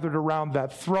being gathered around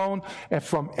that throne, and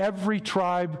from every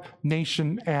tribe,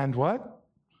 nation, and what?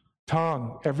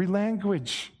 Tongue, every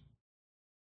language.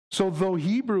 So though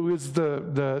Hebrew is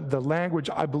the language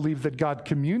I believe that God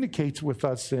communicates with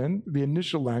us in, the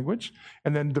initial language,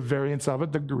 and then the variants of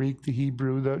it, the Greek, the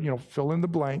Hebrew, fill in the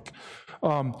blank,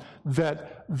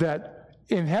 that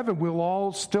in heaven we'll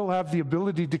all still have the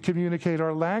ability to communicate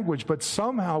our language, but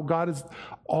somehow God is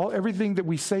everything that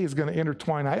we say is going to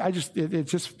intertwine. It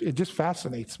just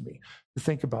fascinates me to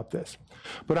think about this.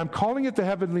 But I'm calling it the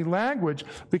heavenly language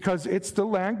because it's the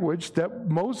language that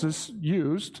Moses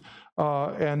used,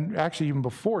 and actually even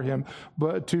before him,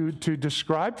 but to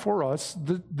describe for us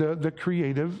the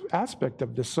creative aspect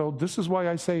of this. So this is why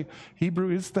I say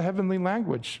Hebrew is the heavenly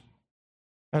language,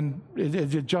 and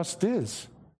it just is.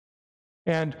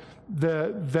 And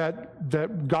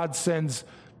that God sends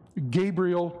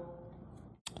Gabriel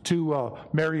to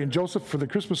Mary and Joseph for the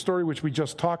Christmas story, which we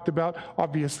just talked about.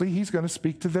 Obviously, he's going to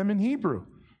speak to them in Hebrew.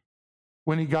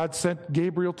 When God sent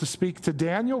Gabriel to speak to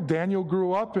Daniel, Daniel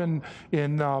grew up in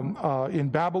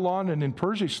Babylon and in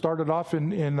Persia. He started off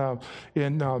in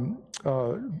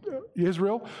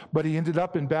Israel, but he ended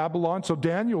up in Babylon. So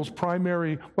Daniel's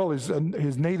primary,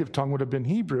 his native tongue would have been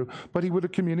Hebrew, but he would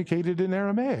have communicated in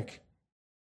Aramaic,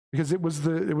 because it was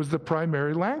the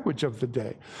primary language of the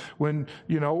day. When,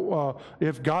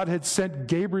 if God had sent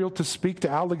Gabriel to speak to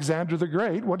Alexander the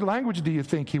Great, what language do you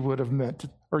think he would have meant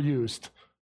or used?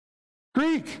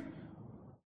 Greek.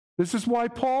 This is why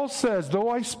Paul says, though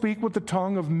I speak with the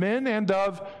tongue of men and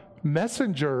of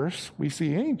messengers, we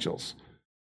see angels.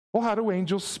 Well, how do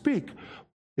angels speak?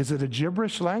 Is it a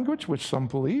gibberish language, which some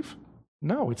believe?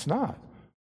 No, it's not.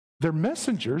 They're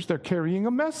messengers. They're carrying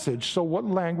a message. So what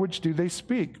language do they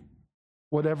speak?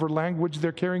 Whatever language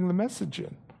they're carrying the message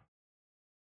in.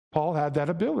 Paul had that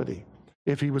ability.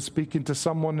 If he was speaking to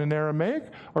someone in Aramaic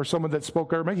or someone that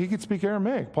spoke Aramaic, he could speak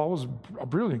Aramaic. Paul was a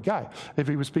brilliant guy. If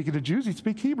he was speaking to Jews, he'd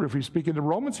speak Hebrew. If he was speaking to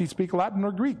Romans, he'd speak Latin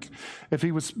or Greek. If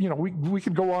he was, we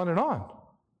could go on and on.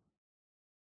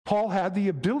 Paul had the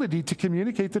ability to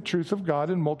communicate the truth of God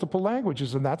in multiple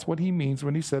languages, and that's what he means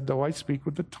when he said, though I speak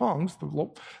with the tongues,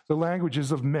 the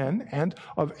languages of men and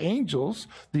of angels,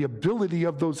 the ability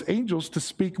of those angels to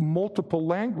speak multiple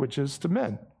languages to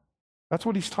men. That's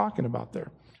what he's talking about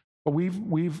there. But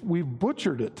we've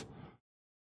butchered it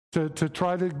to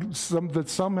try that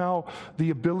somehow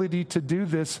the ability to do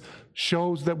this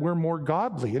shows that we're more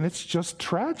godly, and it's just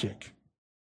tragic.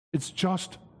 It's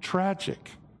just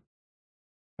tragic.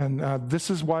 And this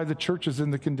is why the church is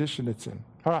in the condition it's in.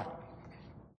 All right.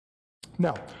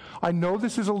 Now, I know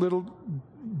this is a little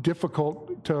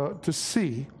difficult to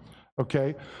see,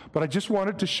 okay? But I just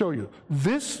wanted to show you.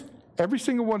 This every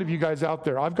single one of you guys out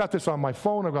there, I've got this on my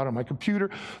phone, I've got it on my computer.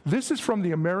 This is from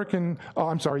the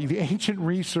the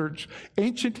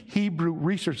Ancient Hebrew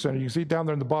Research Center. You see it down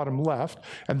there in the bottom left,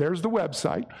 and there's the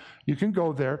website. You can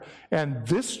go there, and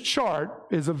this chart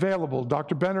is available.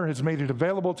 Dr. Benner has made it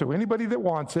available to anybody that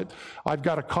wants it. I've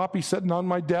got a copy sitting on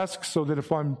my desk so that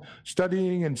if I'm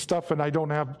studying and stuff and I don't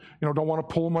want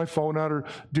to pull my phone out or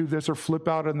do this or flip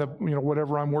out in the,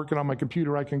 whatever I'm working on my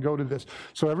computer, I can go to this.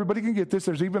 So everybody can get this.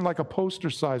 There's even like a poster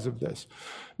size of this.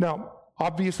 Now,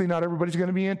 obviously not everybody's going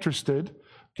to be interested.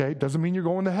 Okay, doesn't mean you're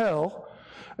going to hell.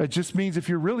 It just means if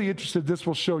you're really interested, this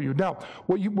will show you. Now,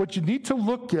 what you need to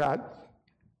look at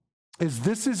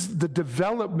this is the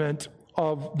development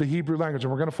of the Hebrew language,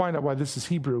 and we're going to find out why this is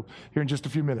Hebrew here in just a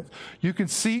few minutes. You can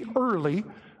see early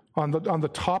on the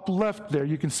top left there,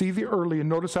 you can see the early, and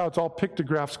notice how it's all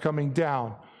pictographs coming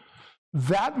down.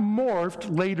 That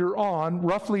morphed later on,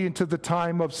 roughly into the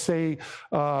time of, say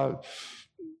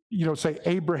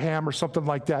Abraham or something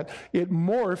like that. It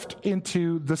morphed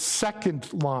into the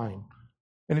second line.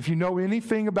 And if you know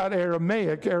anything about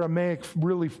Aramaic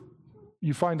really,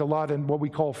 you find a lot in what we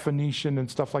call Phoenician and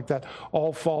stuff like that,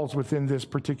 all falls within this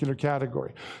particular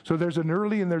category. So there's an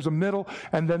early and there's a middle,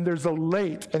 and then there's a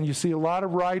late, and you see a lot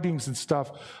of writings and stuff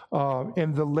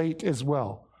in the late as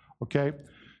well, okay?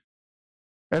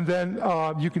 And then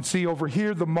you can see over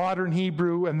here the modern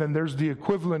Hebrew, and then there's the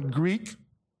equivalent Greek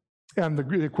and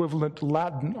the equivalent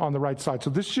Latin on the right side. So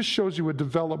this just shows you a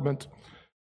development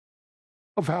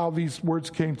of how these words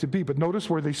came to be. But notice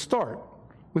where they start,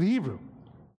 with Hebrew.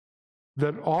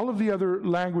 That all of the other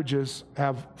languages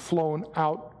have flown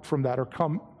out from that or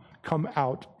come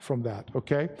out from that,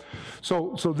 okay?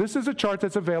 So this is a chart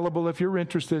that's available if you're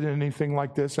interested in anything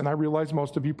like this, and I realize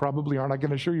most of you probably aren't. I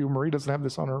can assure you Marie doesn't have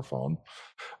this on her phone.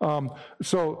 But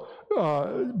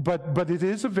it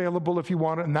is available if you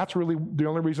want it, and that's really the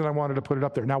only reason I wanted to put it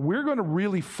up there. Now, we're going to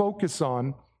really focus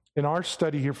on, in our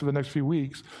study here for the next few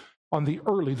weeks, on the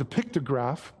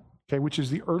pictograph, okay, which is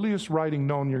the earliest writing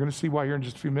known. You're going to see why here in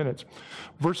just a few minutes,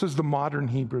 versus the modern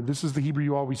Hebrew. This is the Hebrew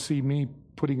you always see me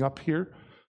putting up here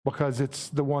because it's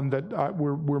the one that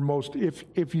we're most,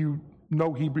 if you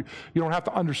know Hebrew, you don't have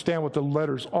to understand what the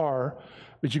letters are,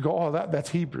 but you go, oh, that's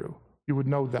Hebrew. You would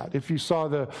know that. If you saw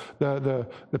the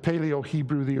Paleo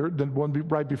Hebrew, the one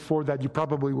right before that, you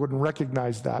probably wouldn't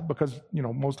recognize that because,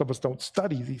 most of us don't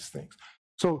study these things.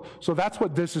 So that's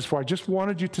what this is for. I just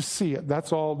wanted you to see it.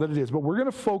 That's all that it is. But we're going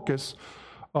to focus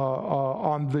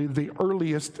on the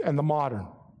earliest and the modern,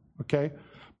 okay?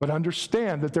 But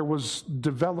understand that there was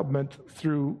development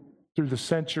through the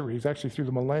centuries, actually through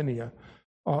the millennia,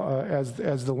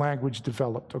 as the language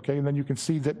developed, okay? And then you can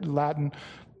see that Latin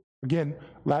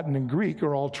and Greek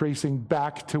are all tracing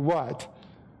back to what?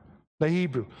 The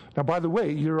Hebrew. Now, by the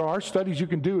way, there are studies you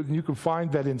can do, and you can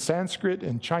find that in Sanskrit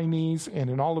and Chinese and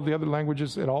in all of the other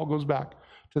languages, it all goes back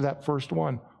to that first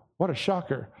one. What a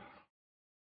shocker.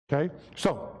 Okay?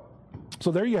 So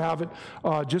there you have it,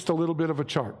 just a little bit of a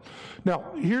chart. Now,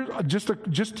 here, just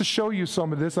to show you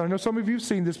some of this, and I know some of you have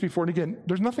seen this before, and again,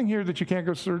 there's nothing here that you can't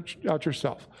go search out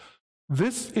yourself.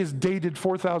 This is dated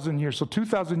 4,000 years, so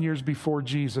 2,000 years before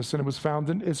Jesus, and it was found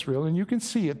in Israel, and you can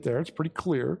see it there. It's pretty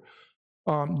clear.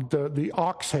 The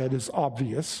ox head is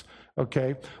obvious,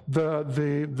 okay?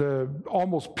 The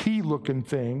almost P-looking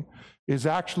thing is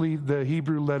actually the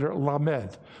Hebrew letter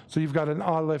lamed. So you've got an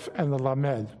aleph and the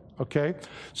lamed, okay?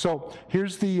 So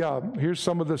here's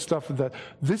some of the stuff that,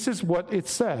 this is what it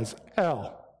says,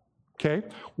 El, okay?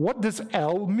 What does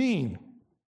El mean?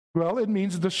 Well, it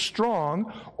means the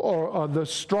strong or the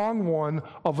strong one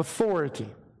of authority,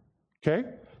 okay?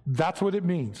 That's what it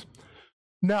means.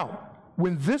 Now,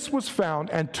 when this was found,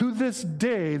 and to this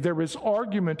day, there is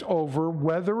argument over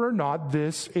whether or not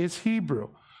this is Hebrew.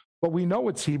 But we know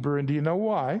it's Hebrew, and do you know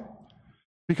why?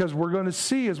 Because we're going to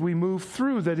see as we move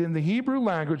through that in the Hebrew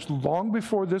language, long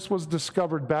before this was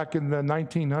discovered back in the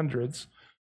 1900s,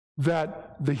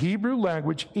 that the Hebrew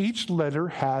language, each letter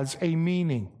has a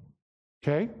meaning,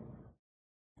 okay?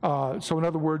 So in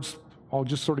other words, I'll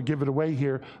just sort of give it away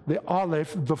here. The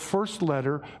aleph, the first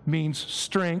letter, means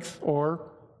strength or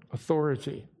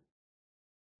authority.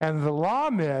 And the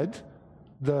lamed,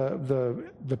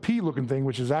 the P-looking thing,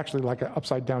 which is actually like an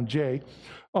upside-down J,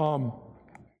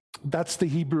 that's the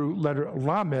Hebrew letter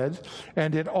lamed,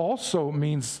 and it also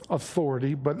means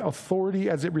authority, but authority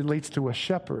as it relates to a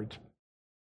shepherd.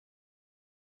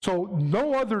 So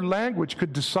no other language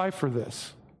could decipher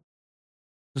this.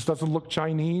 This doesn't look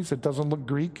Chinese, it doesn't look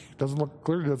Greek, it doesn't look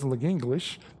clearly, it doesn't look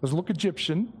English, it doesn't look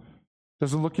Egyptian, it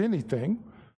doesn't look anything.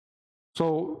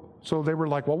 So they were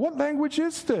like, well, what language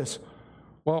is this?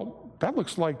 Well, that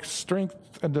looks like strength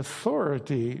and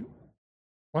authority.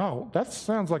 Wow, that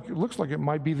sounds like, it looks like it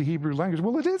might be the Hebrew language.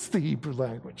 Well, it is the Hebrew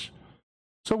language.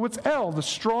 So it's El, the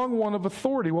strong one of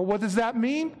authority. Well, what does that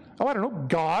mean? Oh, I don't know,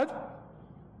 God.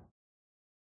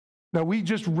 Now, we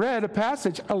just read a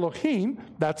passage, Elohim,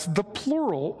 that's the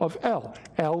plural of El.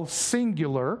 El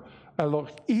singular,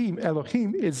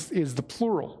 Elohim is the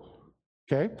plural,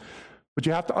 okay? But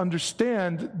you have to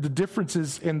understand the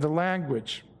differences in the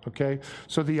language, okay?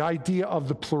 So the idea of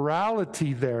the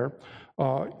plurality there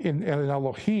in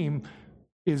Elohim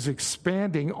is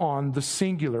expanding on the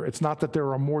singular. It's not that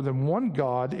there are more than one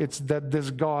God, it's that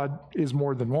this God is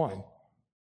more than one.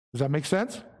 Does that make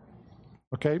sense?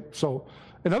 Okay, so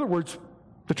in other words,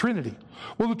 the Trinity.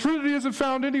 Well, the Trinity isn't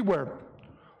found anywhere.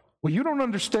 Well, you don't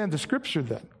understand the Scripture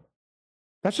then.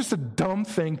 That's just a dumb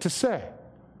thing to say.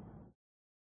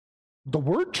 The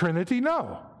word Trinity,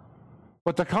 no.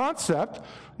 But the concept,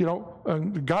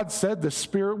 God said the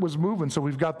Spirit was moving. So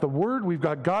we've got the Word, we've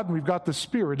got God, and we've got the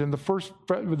Spirit in the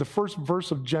first verse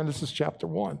of Genesis chapter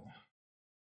 1.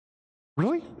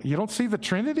 Really? You don't see the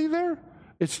Trinity there?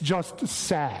 It's just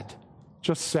sad.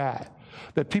 Just sad.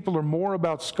 That people are more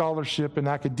about scholarship and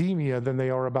academia than they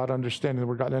are about understanding the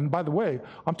Word of God. And by the way,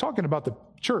 I'm talking about the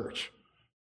church.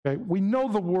 Okay? We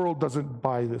know the world doesn't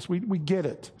buy this. We get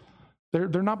it. They're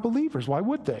not believers. Why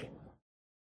would they?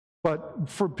 But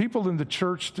for people in the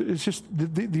church, it's just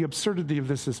the absurdity of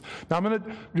this is. Now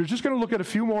you're just going to look at a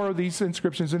few more of these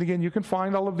inscriptions. And again, you can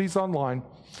find all of these online.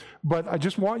 But I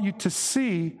just want you to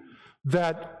see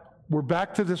that we're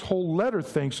back to this whole letter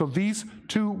thing. So these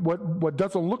two, what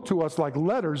doesn't look to us like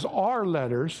letters, are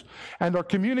letters and are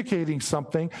communicating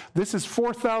something. This is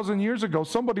 4,000 years ago.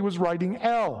 Somebody was writing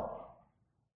L.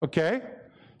 Okay?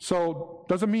 So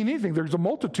doesn't mean anything. There's a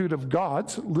multitude of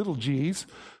gods, little g's,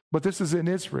 but this is in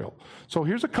Israel. So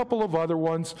here's a couple of other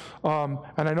ones, and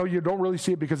I know you don't really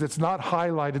see it because it's not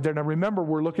highlighted there. Now remember,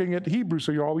 we're looking at Hebrew,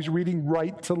 so you're always reading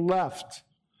right to left.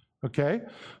 Okay?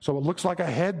 So it looks like a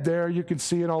head there, you can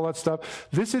see and all that stuff.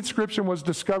 This inscription was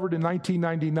discovered in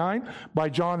 1999 by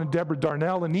John and Deborah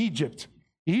Darnell in Egypt.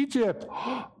 Egypt!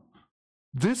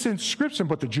 This inscription,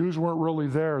 but the Jews weren't really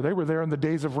there. They were there in the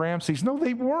days of Ramses. No,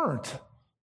 they weren't.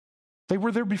 They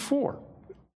were there before.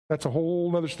 That's a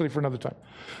whole other study for another time.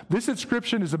 This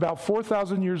inscription is about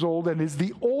 4,000 years old and is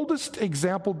the oldest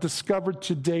example discovered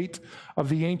to date of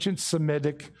the ancient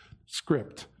Semitic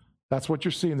script. That's what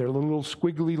you're seeing there, little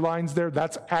squiggly lines there.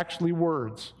 That's actually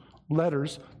words,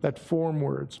 letters that form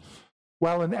words.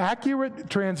 While an accurate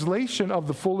translation of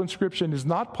the full inscription is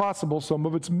not possible, some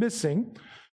of it's missing.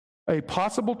 A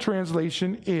possible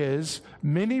translation is,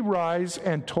 many rise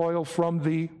and toil from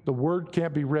the word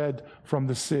can't be read from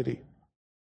the city.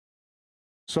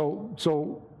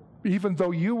 So even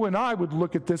though you and I would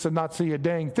look at this and not see a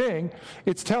dang thing,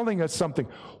 it's telling us something.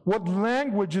 What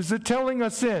language is it telling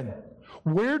us in?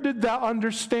 Where did that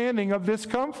understanding of this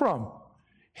come from?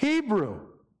 Hebrew.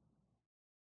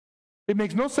 It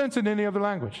makes no sense in any other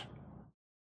language.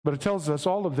 But it tells us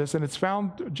all of this, and it's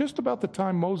found just about the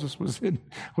time Moses was in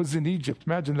Egypt.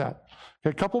 Imagine that. Okay,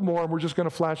 a couple more, and we're just going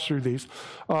to flash through these.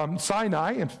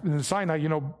 Sinai, and in Sinai,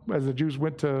 as the Jews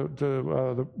went to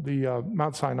the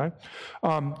Mount Sinai,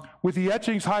 with the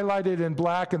etchings highlighted in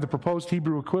black and the proposed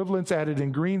Hebrew equivalents added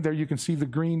in green. There you can see the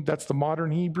green. That's the modern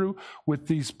Hebrew with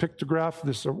these pictographs,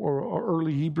 this or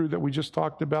early Hebrew that we just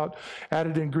talked about,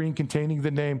 added in green, containing the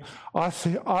name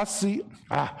Ahisamach,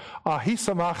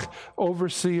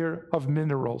 overseer of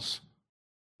minerals.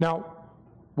 Now,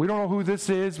 we don't know who this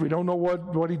is. We don't know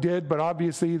what he did, but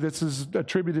obviously this is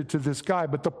attributed to this guy.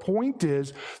 But the point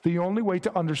is, the only way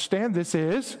to understand this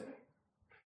is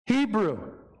Hebrew.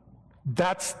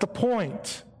 That's the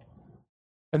point.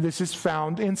 And this is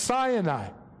found in Sinai,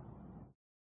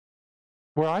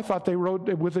 where I thought they wrote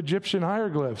it with Egyptian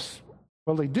hieroglyphs.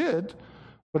 Well, they did,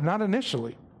 but not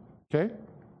initially. Okay?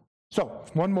 So,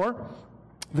 one more.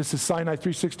 This is Sinai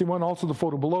 361, also the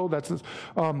photo below. That's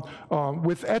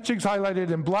with etchings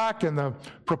highlighted in black and the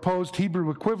proposed Hebrew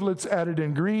equivalents added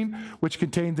in green, which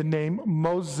contain the name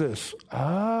Moses.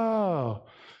 Oh,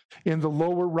 in the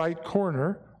lower right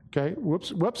corner. Okay,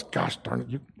 whoops, gosh darn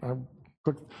it, I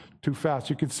clicked too fast.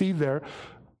 You can see there.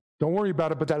 Don't worry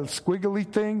about it, but that squiggly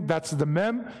thing, that's the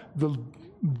mem. The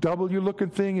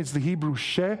W-looking thing is the Hebrew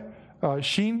sheen,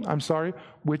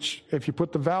 which if you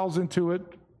put the vowels into it,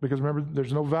 because remember,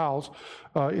 there's no vowels,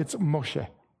 it's Moshe.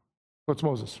 So it's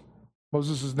Moses.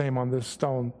 Moses' name on this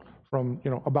stone from,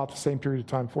 about the same period of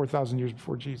time, 4,000 years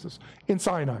before Jesus, in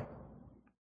Sinai.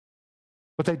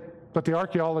 But the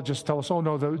archaeologists tell us, oh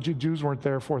no, the Jews weren't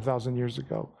there 4,000 years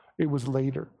ago. It was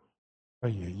later.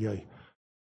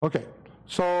 Okay,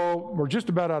 so we're just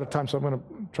about out of time, so I'm going to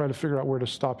try to figure out where to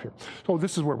stop here. So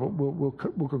this is where we'll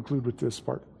conclude with this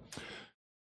part.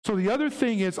 So the other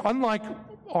thing is, unlike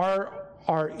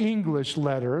our English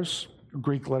letters,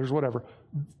 Greek letters, whatever,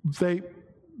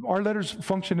 our letters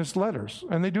function as letters,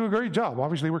 and they do a great job.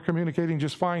 Obviously, we're communicating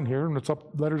just fine here, and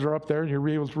letters are up there, and you're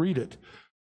able to read it.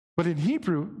 But in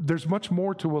Hebrew, there's much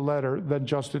more to a letter than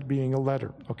just it being a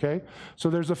letter, okay? So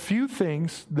there's a few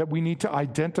things that we need to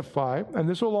identify, and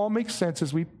this will all make sense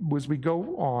as we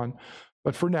go on.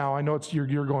 But for now, I know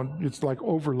you're going, it's like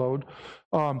overload.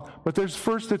 But there's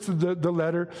first, it's the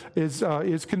letter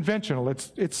is conventional.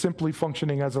 It's simply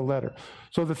functioning as a letter.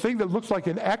 So the thing that looks like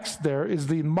an X there is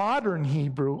the modern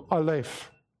Hebrew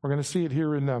aleph. We're going to see it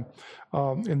here in the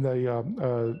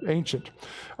ancient.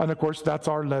 And of course, that's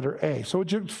our letter A. So it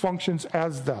just functions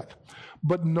as that.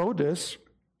 But notice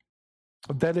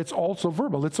that it's also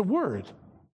verbal. It's a word.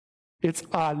 It's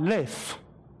aleph.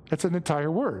 It's an entire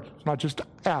word. It's not just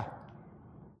a.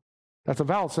 That's a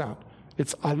vowel sound.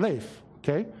 It's aleph,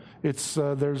 okay? It's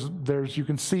there's you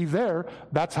can see there,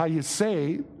 that's how you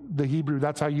say the Hebrew,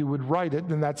 that's how you would write it,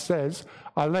 and that says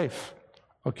aleph,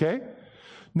 okay?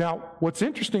 Now, what's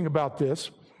interesting about this,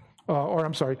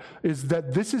 is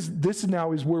that this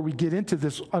now is where we get into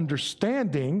this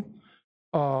understanding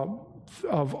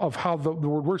of how the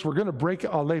word works. We're going to break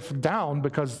aleph down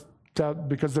because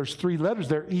there's three letters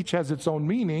there. Each has its own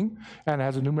meaning and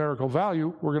has a numerical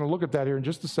value. We're going to look at that here in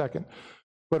just a second.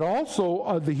 But also,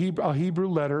 a Hebrew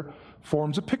letter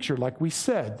forms a picture, like we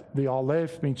said. The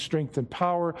aleph means strength and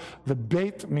power. The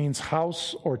beit means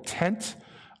house or tent.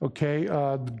 Okay,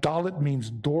 the dalet means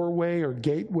doorway or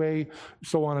gateway,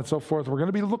 so on and so forth. We're going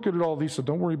to be looking at all these, so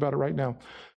don't worry about it right now.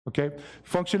 Okay,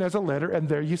 function as a letter, and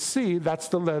there you see, that's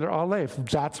the letter aleph.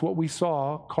 That's what we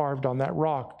saw carved on that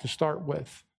rock to start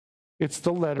with. It's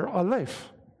the letter aleph,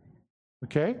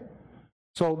 okay?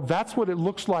 So that's what it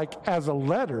looks like as a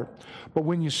letter, but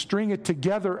when you string it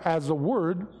together as a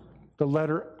word, the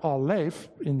letter aleph,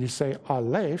 and you say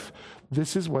aleph,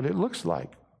 this is what it looks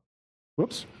like.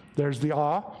 Whoops, there's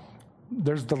the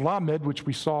there's the lamed, which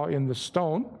we saw in the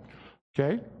stone,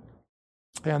 okay?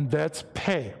 And that's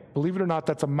peh. Believe it or not,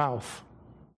 that's a mouth.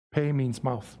 Peh means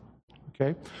mouth,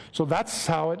 okay? So that's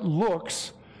how it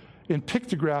looks in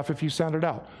pictograph if you sound it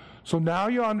out. So now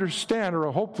you understand, or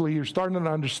hopefully you're starting to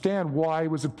understand why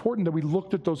it was important that we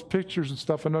looked at those pictures and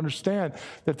stuff and understand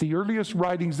that the earliest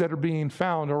writings that are being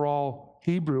found are all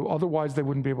Hebrew. Otherwise, they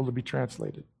wouldn't be able to be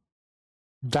translated.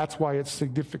 That's why it's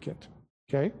significant,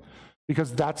 okay?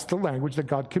 Because that's the language that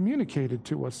God communicated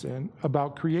to us in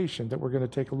about creation that we're going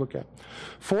to take a look at.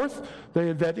 Fourth,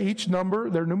 that each number,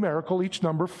 they're numerical, each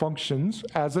number functions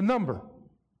as a number,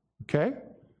 okay?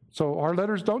 So our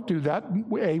letters don't do that.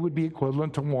 A would be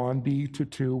equivalent to 1, B to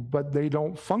 2, but they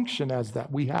don't function as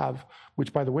that. We have,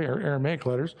 which by the way are Aramaic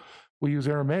letters. We use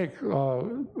Aramaic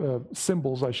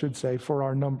symbols, I should say, for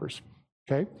our numbers.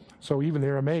 Okay? So even the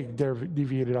Aramaic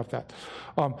deviated off that.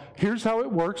 Here's how it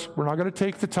works. We're not going to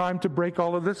take the time to break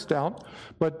all of this down,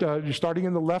 but you're starting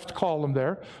in the left column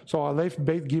there. So Aleph,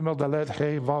 Beit, Gimel, Dalet,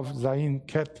 He, Vav, Zayin,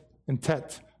 Ket, and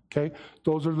Tet. Okay,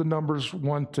 those are the numbers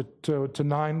 1 to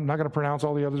 9. I'm not going to pronounce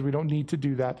all the others. We don't need to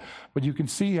do that. But you can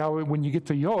see how when you get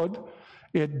to Yod,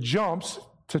 it jumps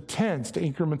to tens, to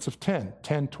increments of 10.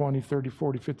 10, 20, 30,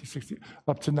 40, 50, 60,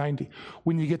 up to 90.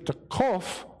 When you get to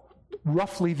Kof,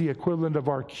 roughly the equivalent of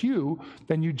our Q,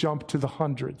 then you jump to the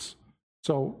hundreds.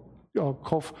 So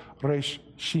Kof, Resh,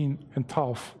 Shin, and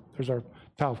Tav. There's our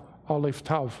Tav, Aleph,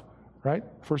 Tav. Right?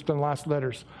 First and last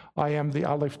letters. I am the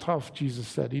Aleph Tav, Jesus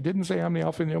said. He didn't say I'm the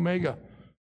Alpha and the Omega.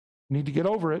 You need to get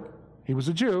over it. He was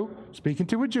a Jew, speaking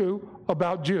to a Jew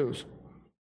about Jews.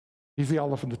 He's the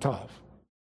Aleph and the Tav.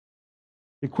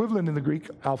 Equivalent in the Greek,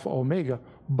 Alpha, Omega,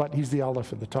 but he's the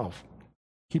Aleph and the Tav.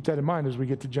 Keep that in mind as we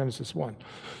get to Genesis 1.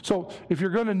 So if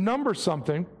you're going to number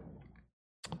something,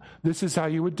 this is how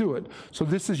you would do it. So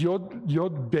this is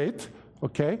Yod Bet.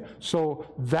 Okay,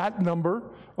 so that number,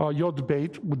 Yod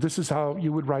Beit, this is how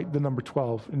you would write the number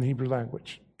 12 in the Hebrew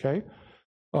language. Okay,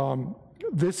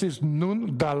 this is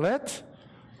Nun Dalet.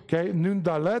 Okay, Nun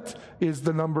Dalet is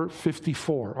the number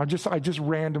 54. I just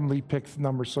randomly picked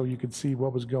numbers so you could see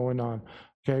what was going on.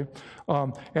 Okay,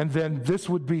 and then this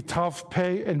would be Tav,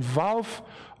 Pei, and Vav.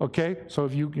 Okay, so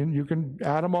if you can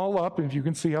add them all up, and if you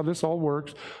can see how this all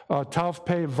works, Tav,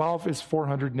 Pei, Vav is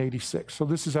 486. So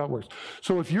this is how it works.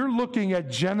 So if you're looking at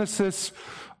Genesis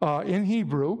in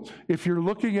Hebrew, if you're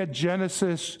looking at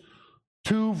Genesis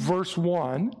 2 verse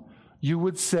 1, you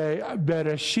would say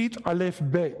Bereshit Aleph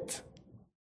Beit.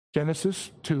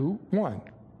 Genesis 2, 1.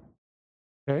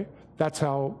 Okay, that's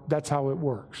how it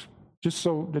works. Just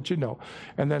so that you know.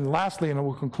 And then lastly, and I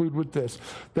will conclude with this,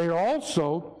 they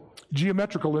also,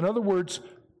 geometrical. In other words,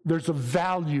 there's a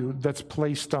value that's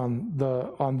placed on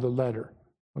the letter,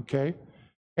 okay?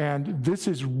 And this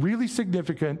is really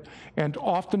significant and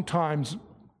oftentimes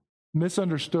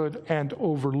misunderstood and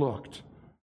overlooked,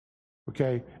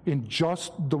 okay, in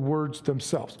just the words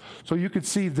themselves. So you can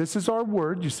see this is our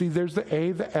word. You see there's the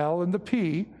A, the L, and the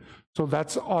P. So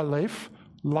that's Aleph,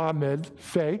 Lamed,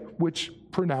 Fe, which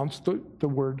pronounce the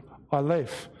word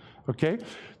Aleph, okay?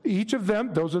 Each of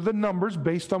them, those are the numbers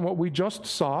based on what we just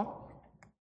saw,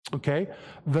 okay?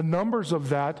 The numbers of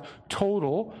that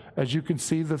total, as you can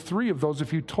see, the three of those,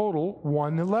 if you total,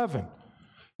 111.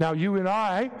 Now, you and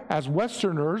I, as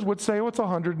Westerners, would say, oh, it's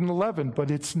 111, but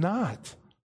it's not.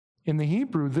 In the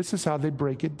Hebrew, this is how they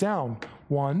break it down.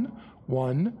 1,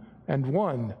 1, and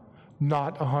 1.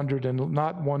 Not 100 and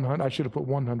not 100. I should have put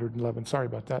 111. Sorry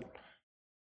about that.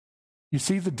 You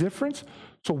see the difference?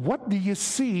 So what do you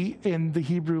see in the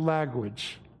Hebrew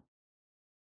language?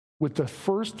 With the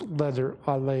first letter,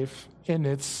 Aleph, in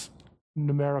its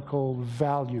numerical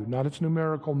value, not its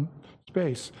numerical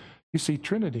space, you see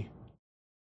Trinity.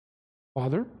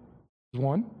 Father is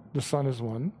one, the Son is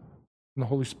one, and the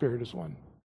Holy Spirit is one.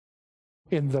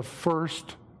 In the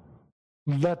first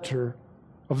letter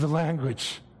of the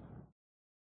language.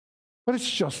 But it's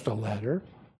just a letter,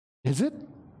 is it?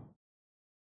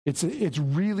 It's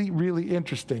really, really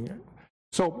interesting.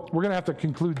 So we're going to have to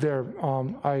conclude there.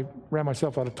 I ran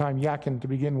myself out of time yakking to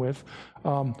begin with.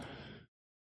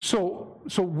 So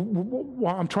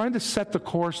I'm trying to set the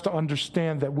course to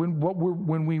understand that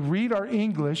when we read our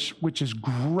English, which is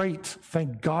great,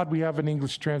 thank God we have an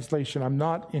English translation. I'm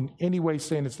not in any way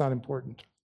saying it's not important.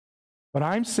 But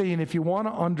I'm saying if you want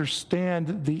to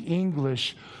understand the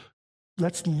English,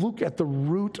 let's look at the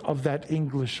root of that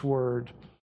English word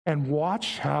and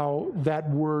watch how that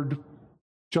word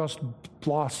just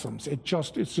blossoms. It's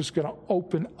just going to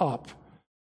open up.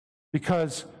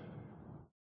 Because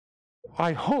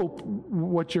I hope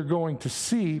what you're going to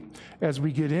see as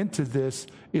we get into this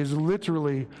is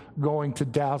literally going to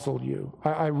dazzle you.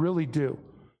 I really do.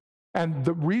 And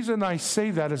the reason I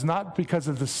say that is not because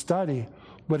of the study,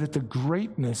 but at the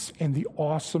greatness and the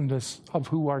awesomeness of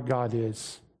who our God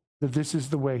is. That this is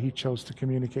the way he chose to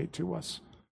communicate to us.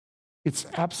 It's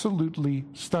absolutely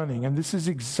stunning. And this is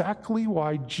exactly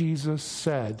why Jesus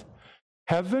said,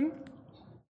 heaven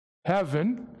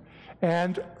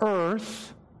and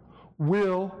earth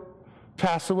will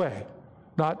pass away.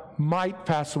 Not might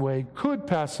pass away, could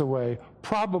pass away,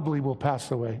 probably will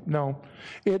pass away. No,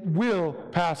 it will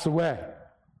pass away.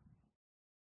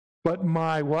 But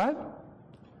my what?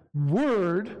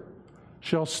 Word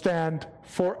shall stand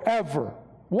forever.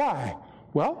 Why?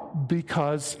 Well,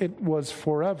 because it was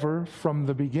forever from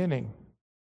the beginning.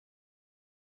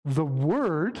 The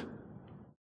Word,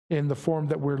 in the form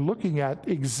that we're looking at,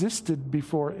 existed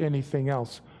before anything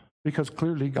else, because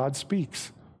clearly God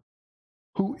speaks.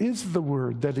 Who is the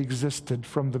Word that existed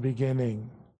from the beginning?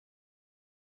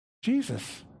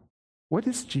 Jesus. What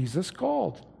is Jesus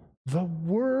called? The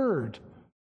Word.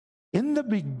 In the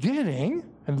beginning,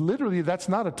 and literally that's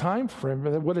not a time frame,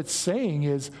 what it's saying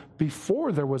is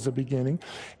before there was a beginning,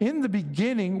 in the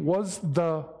beginning was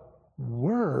the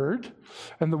Word,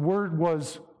 and the Word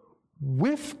was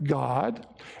with God,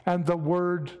 and the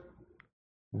Word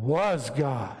was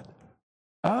God.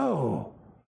 Oh,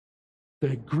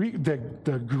 the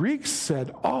Greeks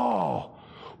said, oh,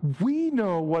 we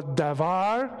know what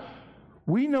davar,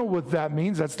 we know what that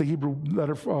means. That's the Hebrew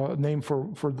letter name for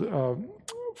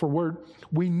word.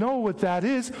 We know what that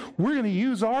is. We're going to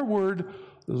use our word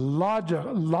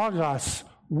logos.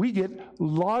 We get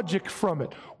logic from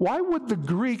it. Why would the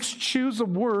Greeks choose a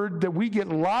word that we get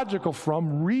logical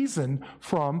from, reason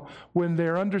from, when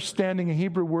they're understanding a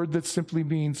Hebrew word that simply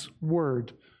means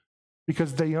word?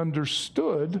 Because they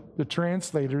understood, the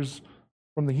translators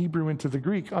from the Hebrew into the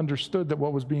Greek understood that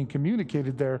what was being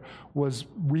communicated there was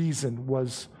reason,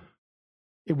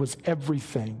 it was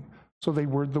everything. So they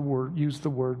used the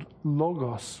word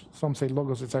logos. Some say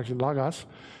logos, it's actually logos,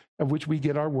 of which we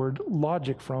get our word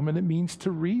logic from, and it means to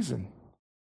reason.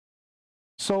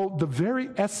 So the very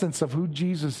essence of who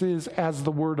Jesus is as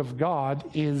the Word of God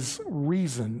is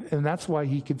reason, and that's why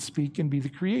he could speak and be the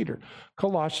creator.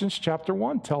 Colossians chapter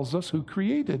 1 tells us who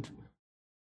created.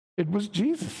 It was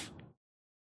Jesus.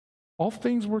 All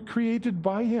things were created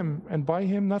by him, and by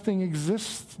him nothing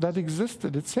exists that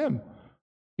existed. It's him.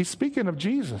 He's speaking of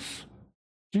Jesus.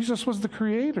 Jesus was the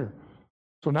creator.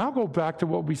 So now go back to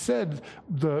what we said,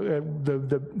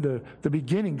 the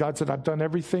beginning. God said, I've done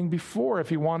everything before.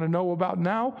 If you want to know about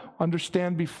now,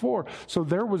 understand before. So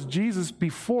there was Jesus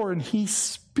before, and he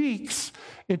speaks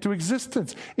into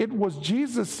existence. It was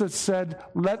Jesus that said,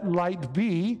 let light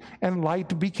be, and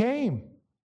light became.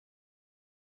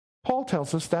 Paul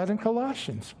tells us that in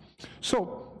Colossians.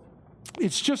 So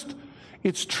it's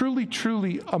truly,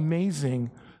 truly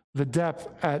amazing the depth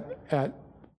at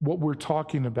what we're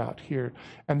talking about here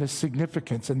and the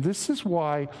significance. And this is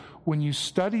why when you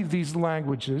study these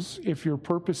languages, if your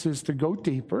purpose is to go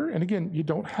deeper, and again, you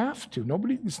don't have to,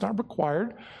 it's not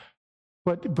required,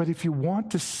 but if you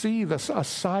want to see a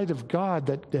side of God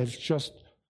that's just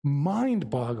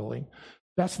mind-boggling,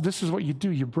 this is what you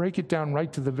do. You break it down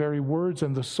right to the very words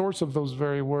and the source of those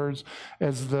very words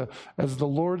as the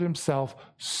Lord himself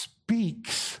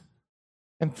speaks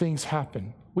and things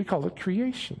happen. We call it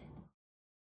creation.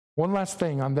 One last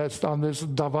thing on this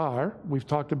davar. We've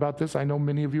talked about this. I know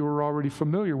many of you are already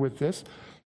familiar with this.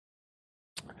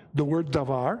 The word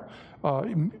davar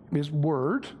is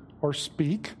word or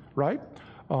speak, right?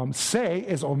 Say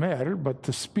is omer, but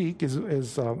to speak is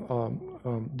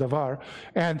davar.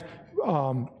 And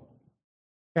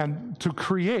to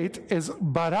create is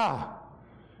bara.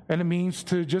 And it means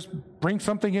to just bring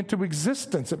something into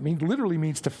existence. It literally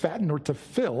means to fatten or to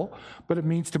fill, but it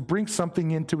means to bring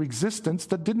something into existence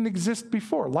that didn't exist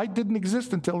before. Light didn't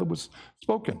exist until it was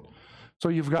spoken. So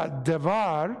you've got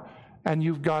devar and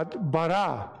you've got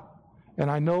bara.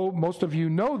 And I know most of you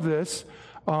know this.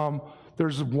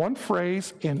 There's one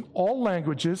phrase in all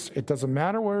languages, it doesn't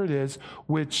matter where it is,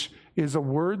 which is a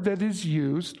word that is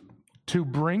used to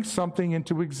bring something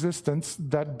into existence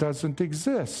that doesn't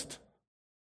exist.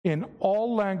 In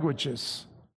all languages,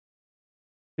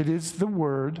 it is the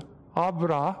word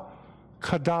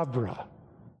abracadabra.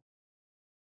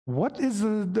 What is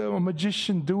the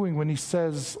magician doing when he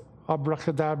says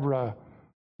abracadabra?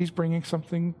 He's bringing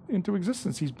something into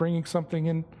existence. He's bringing something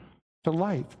into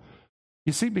light.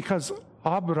 You see, because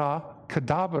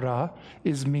abracadabra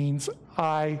means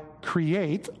I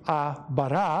create,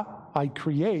 bara, I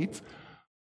create,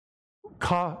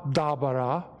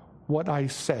 kadabra, what I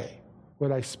say.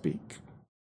 What I speak.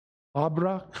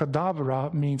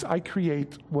 Abracadabra means I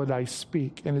create what I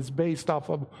speak, and it's based off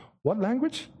of what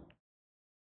language?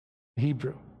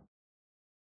 Hebrew.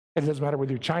 It doesn't matter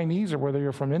whether you're Chinese or whether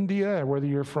you're from India or whether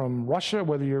you're from Russia,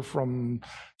 whether you're from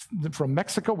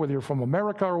Mexico, whether you're from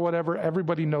America or whatever,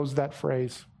 everybody knows that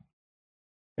phrase.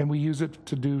 And we use it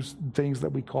to do things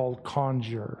that we call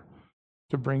conjure,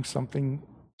 to bring something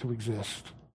to exist.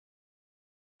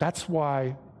 That's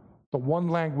why the one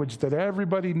language that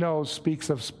everybody knows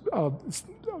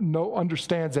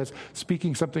understands as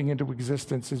speaking something into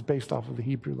existence is based off of the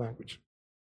Hebrew language.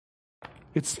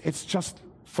 It's just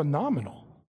phenomenal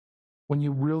when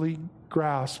you really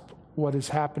grasp what is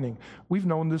happening. We've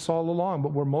known this all along,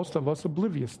 but we're most of us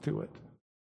oblivious to it.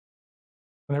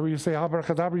 Whenever you say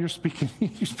abracadabra, you're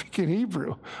speaking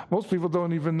Hebrew. Most people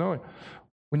don't even know it.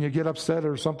 When you get upset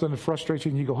or something that frustrates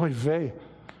you and you go, oy vey,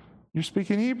 you're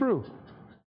speaking Hebrew.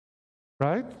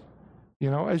 Right?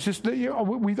 It's just,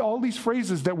 all these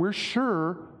phrases that we're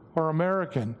sure are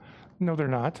American. No, they're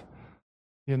not.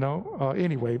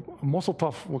 Anyway, Mazel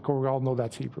Tov, we all know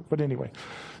that's Hebrew. But anyway,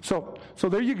 so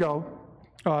there you go.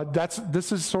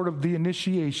 This is sort of the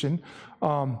initiation.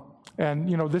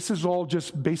 And, this is all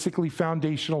just basically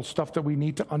foundational stuff that we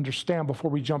need to understand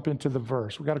before we jump into the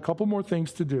verse. We've got a couple more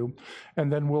things to do,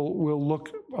 and then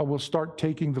we'll start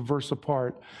taking the verse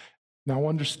apart. Now,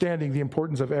 understanding the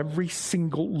importance of every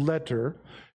single letter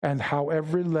and how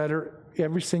every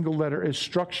single letter is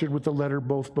structured with the letter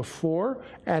both before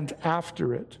and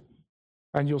after it.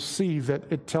 And you'll see that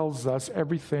it tells us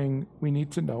everything we need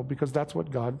to know because that's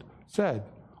what God said.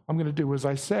 I'm going to do as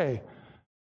I say.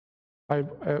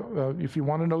 If you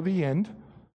want to know the end,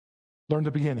 learn the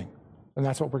beginning. And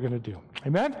that's what we're going to do.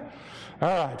 Amen?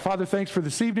 All right. Father, thanks for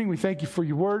this evening. We thank you for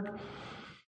your word.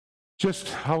 Just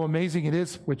how amazing it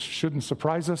is, which shouldn't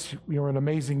surprise us. You're an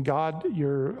amazing God.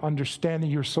 Your understanding,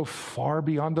 you're so far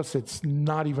beyond us, it's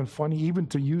not even funny. Even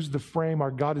to use the frame, our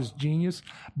God is genius,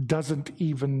 doesn't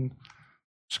even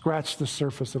scratch the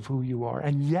surface of who you are.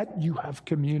 And yet you have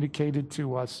communicated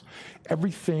to us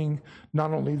everything,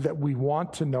 not only that we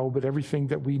want to know, but everything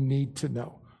that we need to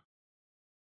know.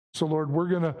 So, Lord, we're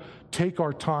going to take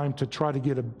our time to try to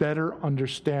get a better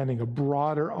understanding, a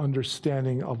broader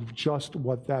understanding of just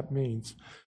what that means,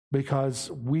 because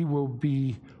we will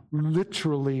be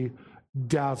literally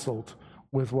dazzled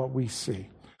with what we see.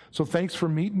 So thanks for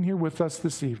meeting here with us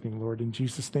this evening, Lord. In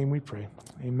Jesus' name we pray.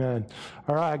 Amen.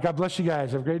 All right. God bless you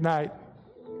guys. Have a great night.